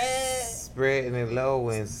 Spread. Spreading it low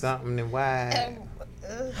and something and wide.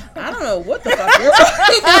 I don't know what the fuck you're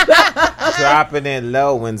talking about. Dropping it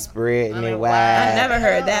low and spreading it wide. I never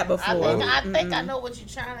heard that I before. think I know what you're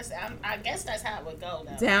trying to say. I guess that's how it would go.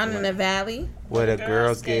 Though. Down in the valley. Where the Girls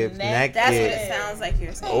girls get give naked. that's what naked. it sounds like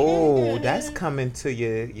you're saying. Oh, that's coming to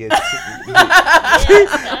your Yeah,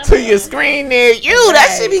 to your screen near you.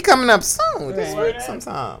 That should be coming up soon. This Right. week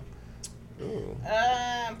sometime. Ooh.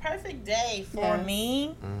 Perfect day for Yes.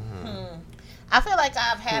 me. Mhm. I feel like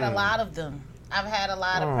I've had a lot of them. I've had a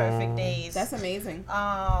lot of perfect Aw. days. That's amazing.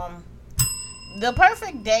 The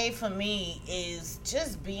perfect day for me is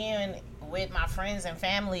just being with my friends and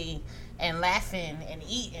family and laughing and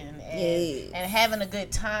eating Yes. and having a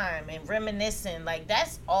good time and reminiscing. Like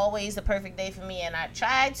that's always the perfect day for me, and I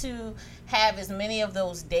try to have as many of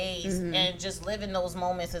those days and just live in those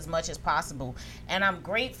moments as much as possible. And I'm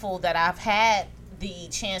grateful that I've had the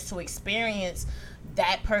chance to experience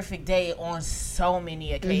that perfect day on so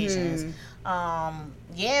many occasions.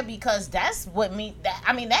 Yeah, because that's what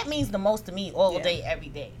that means the most to me all Yeah. day, every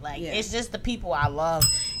day. Like Yeah. it's just the people I love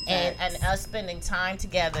and us spending time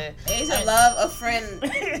together. Asia And- love a friend.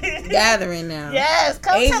 Gathering now. Yes,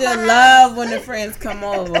 come to Asia my house. love when the friends come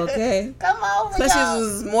over, okay? Come over, Especially y'all. if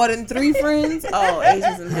it was more than 3 friends. Oh,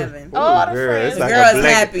 Asia's in heaven. All the Girl, friends. it's like girl's a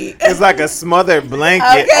blanket. happy. It's like a smothered blanket.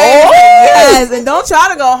 Okay. Oh, Yes, and don't try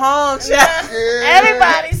to go home, child.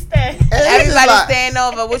 Everybody stay. Everybody staying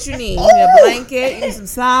over. What you need? You need a blanket? You need some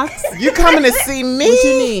socks? you coming to see me? What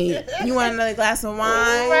you need? You want another glass of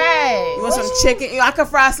wine? Right. You want some chicken? I could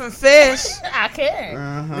fry some fish. I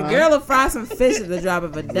can. The girl will fry some fish at the drop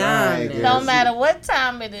of a dime. Right, now. No matter what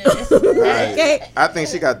time it is. Okay. I think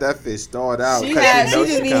she got that fish thawed out. She 'cause just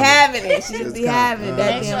she be coming. having it. She just It's be coming. having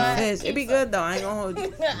that Make damn sure fish. It be good though. I ain't gonna hold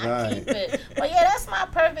you. I Right. keep it. But yeah, that's my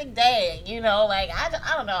perfect day. You know, like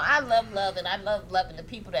I don't know. I love loving. I love loving the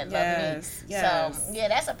people that love Yes, me. yes. So yeah,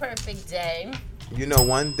 that's a perfect day. You know,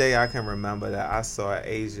 one day I can remember that I saw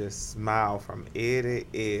Asia smile from ear to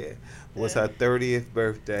ear. Was her 30th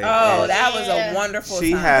birthday. Oh, and that was Yeah. a wonderful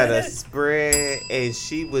she time. had a spread and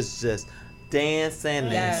she was just dancing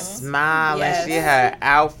and Yes. smiling. Yes. She had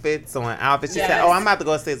outfits on outfits. She said, Yes. "Oh, I'm about to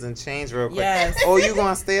go upstairs and change real quick." Yes. Oh, you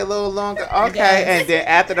gonna stay a little longer? Okay. Yes. And then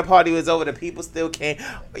after the party was over, the people still came.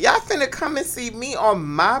 Y'all finna come and see me on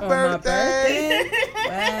my birthday?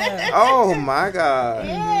 Wow. Oh my God.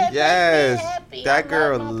 Yeah, make me Yes. happy. I That love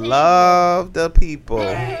girl my people. loved the people.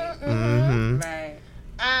 Right. Mm-hmm. Right.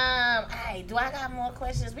 Alright, do I got more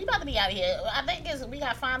questions? We about to be out of here. I think we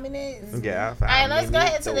got 5 minutes. Yeah. Alright, let's go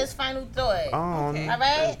ahead to this final thought. Oh, Okay. All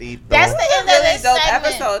right. the That's thought. the end of Really this dope segment.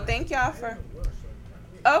 episode. Thank y'all for.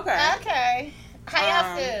 Okay. Okay. How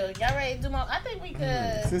y'all Um, feel? Y'all ready to do more? I think we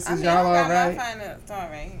could. Sisters, I y'all got alright? my final thought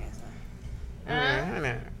right here. So.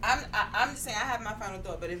 Uh-huh. I'm just saying I have my final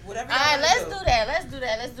thought, but if whatever. All y'all right, wanna let's do that. Let's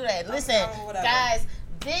do that. Listen, down with whatever. guys,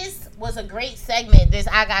 this was a great segment.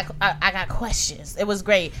 I got questions. It was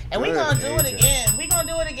great, and we're Good, gonna do it Asia. again. We're gonna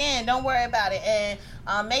do it again. Don't worry about it. And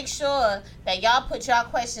make sure that y'all put y'all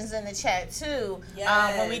questions in the chat too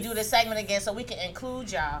when we Yes. do the segment again, so we can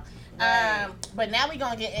include y'all. But now we're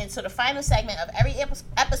going to get into the final segment of every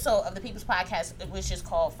episode of the People's Podcast, which is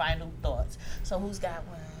called Final Thoughts. So who's got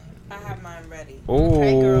one? I have mine ready.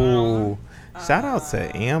 Okay, girl. Ooh. Shout out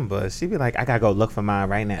to Amber. She be like, I gotta go look for mine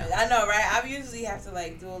right now. I know, right? I usually have to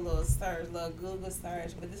like do a little search, little Google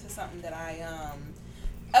search, but this is something that I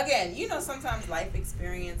again, you know, sometimes life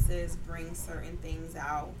experiences bring certain things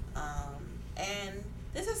out, and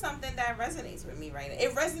this is something that resonates with me right now.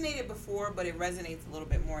 It resonated before, but it resonates a little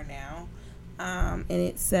bit more now. And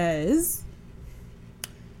it says,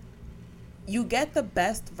 "You get the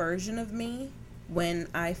best version of me when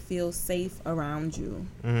I feel safe around you.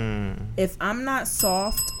 If I'm not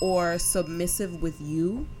soft or submissive with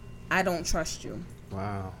you, I don't trust you.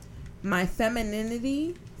 Wow. My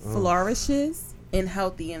femininity flourishes in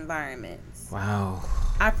healthy environments. Wow.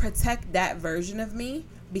 I protect that version of me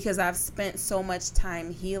because I've spent so much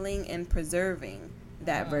time healing and preserving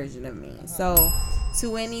that version of me." So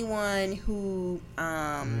to anyone who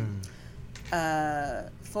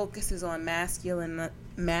focuses on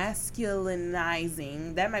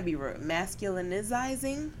masculinizing, that might be right.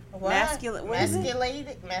 Masculinizing? What?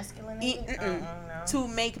 Masculated? No. To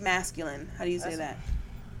make masculine. How do you say that?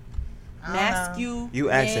 You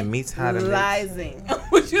asking me how to Masculizing.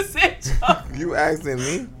 What you said, Chuck? You asking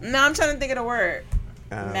me? No, I'm trying to think of the word.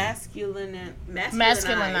 Masculinizing.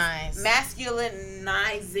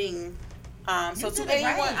 Masculinizing. So did to it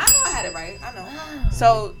anyone, right. I know I had it right. I know.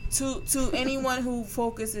 So to anyone who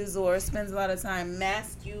focuses or spends a lot of time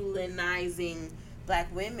masculinizing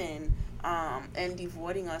Black women, and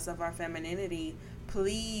devoiding us of our femininity,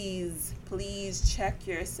 please check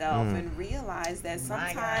yourself and realize that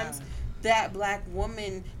sometimes that Black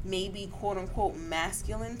woman may be quote unquote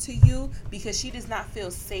masculine to you because she does not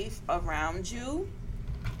feel safe around you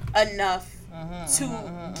enough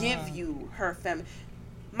to give you her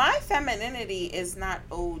my femininity is not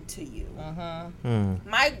owed to you.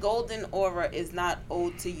 My golden aura is not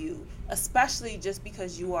owed to you, especially just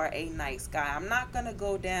because you are a nice guy. I'm not going to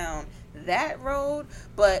go down that road,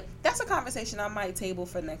 but that's a conversation I might table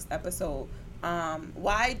for next episode.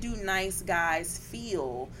 Why do nice guys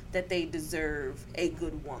feel that they deserve a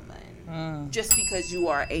good woman just because you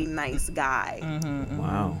are a nice guy?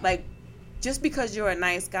 Wow. Like, just because you're a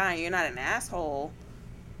nice guy and you're not an asshole,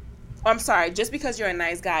 I'm sorry, just because you're a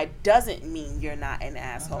nice guy doesn't mean you're not an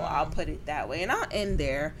asshole. I'll put it that way. And I'll end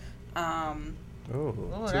there. To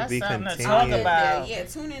that's be something to continued. talk about. Yeah,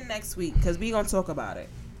 tune in next week because we're going to talk about it.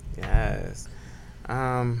 Yes.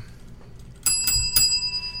 So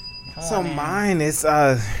mine is,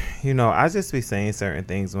 you know, I just be saying certain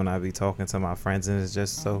things when I be talking to my friends, and it's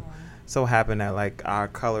just so happen that like our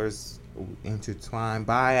colors intertwine.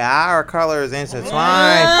 By our colors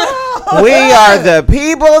intertwine, we are the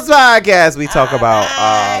People's Podcast. We talk about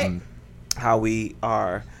how we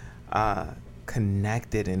are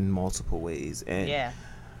connected in multiple ways, and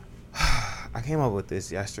I came up with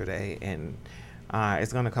this yesterday, and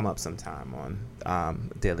it's gonna come up sometime on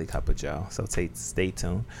Daily Cup of Joe. So stay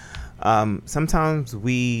tuned. Sometimes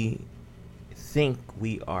we think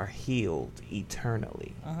we are healed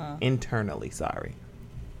internally, sorry.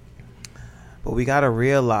 But we gotta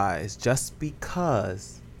realize just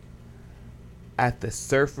because at the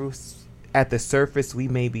surface we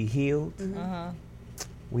may be healed,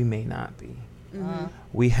 we may not be.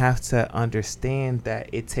 We have to understand that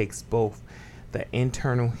it takes both the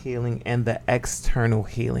internal healing and the external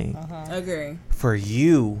healing Agree. for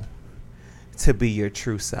you to be your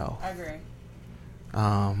true self. Agree.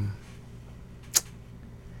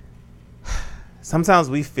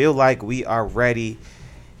 Sometimes we feel like we are ready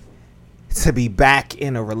to be back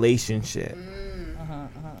in a relationship.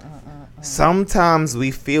 Sometimes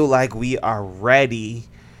we feel like we are ready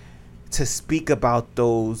to speak about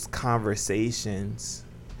those conversations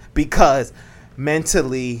because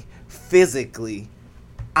mentally, physically,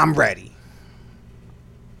 I'm ready.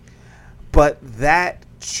 But that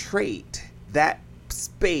trait, that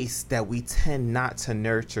space that we tend not to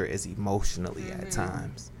nurture is emotionally at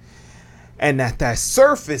times. And at that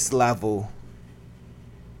surface level,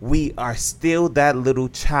 we are still that little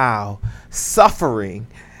child suffering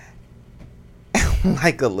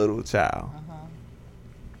like a little child.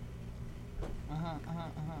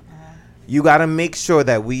 You got to make sure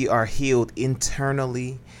that we are healed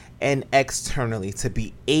internally and externally to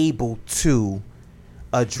be able to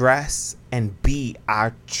address and be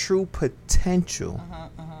our true potential.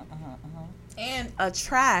 And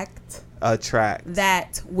attract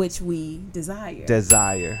that which we desire.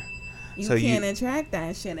 You So can't attract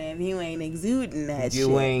that shit if you ain't exuding that shit.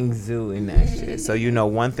 You ain't exuding that shit. So, you know,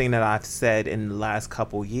 one thing that I've said in the last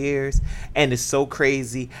couple years, and it's so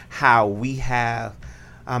crazy how we have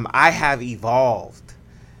I have evolved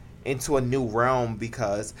into a new realm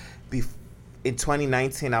because in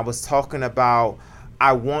 2019 I was talking about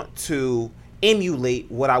I want to emulate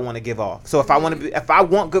what I want to give off. So if I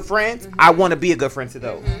want good friends, I want to be a good friend to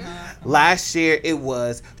those. Last year it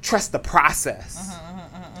was trust the process.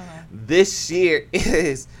 This year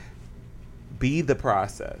is be the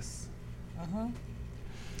process.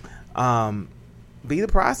 Be the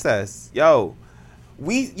process. Yo,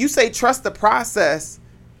 you say trust the process,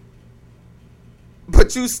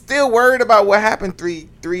 but you still worried about what happened three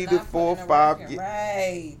to 4, 5 years.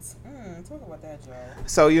 Right. Talk about that, Joe.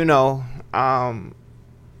 So,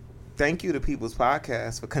 thank you to People's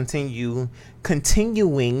Podcast for continuing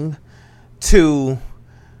to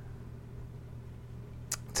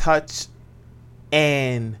touch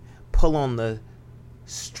and pull on the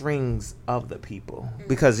strings of the people.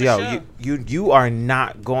 Because, sure. you are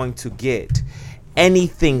not going to get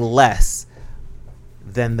anything less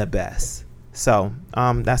than the best. So,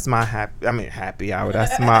 that's my happy hour.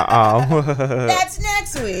 That's my That's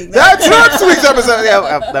next week. That's next week's episode.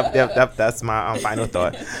 Yep, that's my final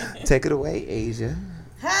thought. Take it away, Asia.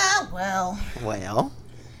 Well,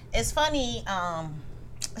 it's funny.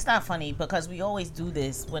 It's not funny because we always do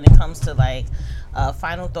this when it comes to like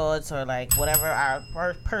final thoughts or like whatever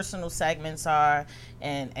our personal segments are,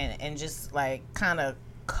 and just like kind of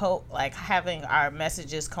like having our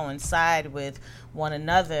messages coincide with one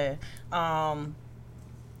another. And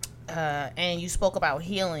you spoke about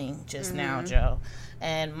healing just now, Joe.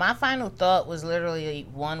 And my final thought was literally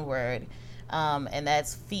one word, and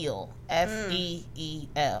that's feel.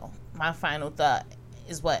 F-E-E-L. My final thought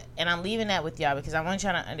is what, and I'm leaving that with y'all because I want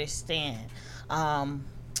y'all to understand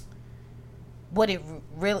what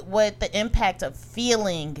the impact of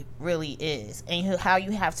feeling really is, and how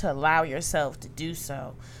you have to allow yourself to do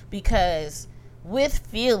so. Because with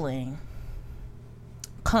feeling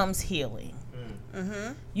comes healing.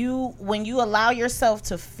 When you allow yourself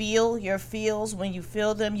to feel your feels, when you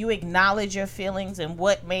feel them, you acknowledge your feelings and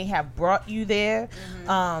what may have brought you there.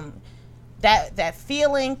 That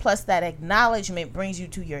feeling plus that acknowledgement brings you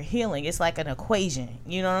to your healing. It's like an equation.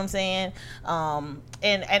 You know what I'm saying?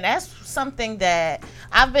 And that's something that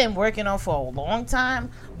I've been working on for a long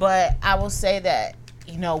time. But I will say that,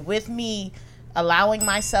 with me allowing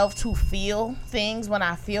myself to feel things when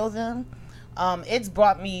I feel them, it's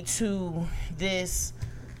brought me to this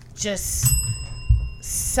just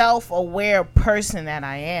self-aware person that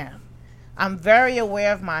I am. I'm very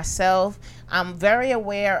aware of myself. I'm very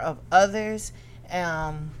aware of others.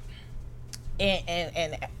 And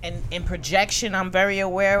projection, I'm very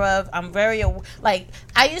aware of.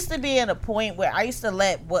 I used to be at a point where I used to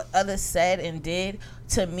let what others said and did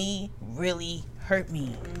to me really hurt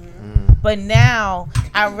me. But now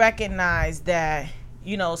I recognize that,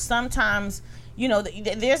 sometimes,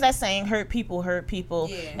 there's that saying, hurt people.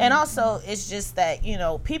 Yeah. And also it's just that,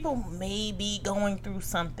 people may be going through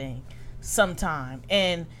something sometime,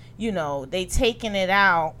 and they taking it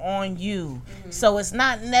out on you. So it's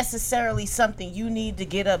not necessarily something you need to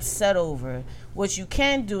get upset over. What you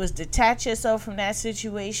can do is detach yourself from that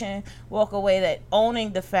situation, walk away, that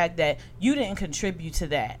owning the fact that you didn't contribute to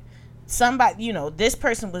that. Somebody, this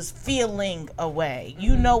person was feeling a way.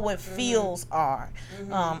 What feels are.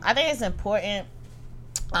 I think it's important.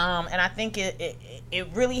 And I think it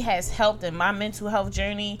really has helped in my mental health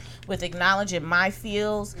journey with acknowledging my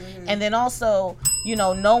feels. And then also,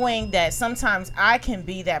 knowing that sometimes I can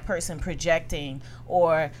be that person projecting,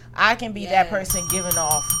 or I can be that person giving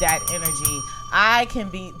off that energy. I can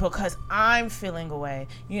be, because I'm feeling away,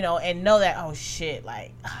 and know that, oh shit,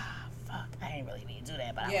 like, fuck, I ain't really need to do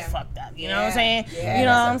that, but I'm fucked up. You know what I'm saying? You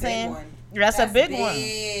know what I'm saying? That's a big one.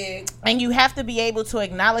 And you have to be able to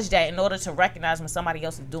acknowledge that in order to recognize when somebody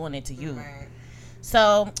else is doing it to you. Right.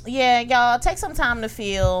 So, y'all, take some time to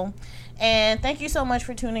feel. And thank you so much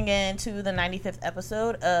for tuning in to the 95th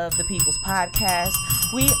episode of the People's Podcast.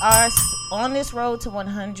 We are on this road to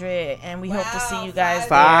 100, and we hope to see you guys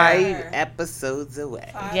 5 episodes away.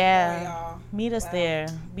 5 yeah. more, y'all. Meet us there.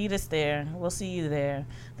 Meet us there. We'll see you there.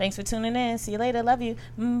 Thanks for tuning in. See you later. Love you.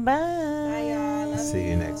 Bye. Bye, y'all. Love See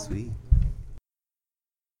you next week.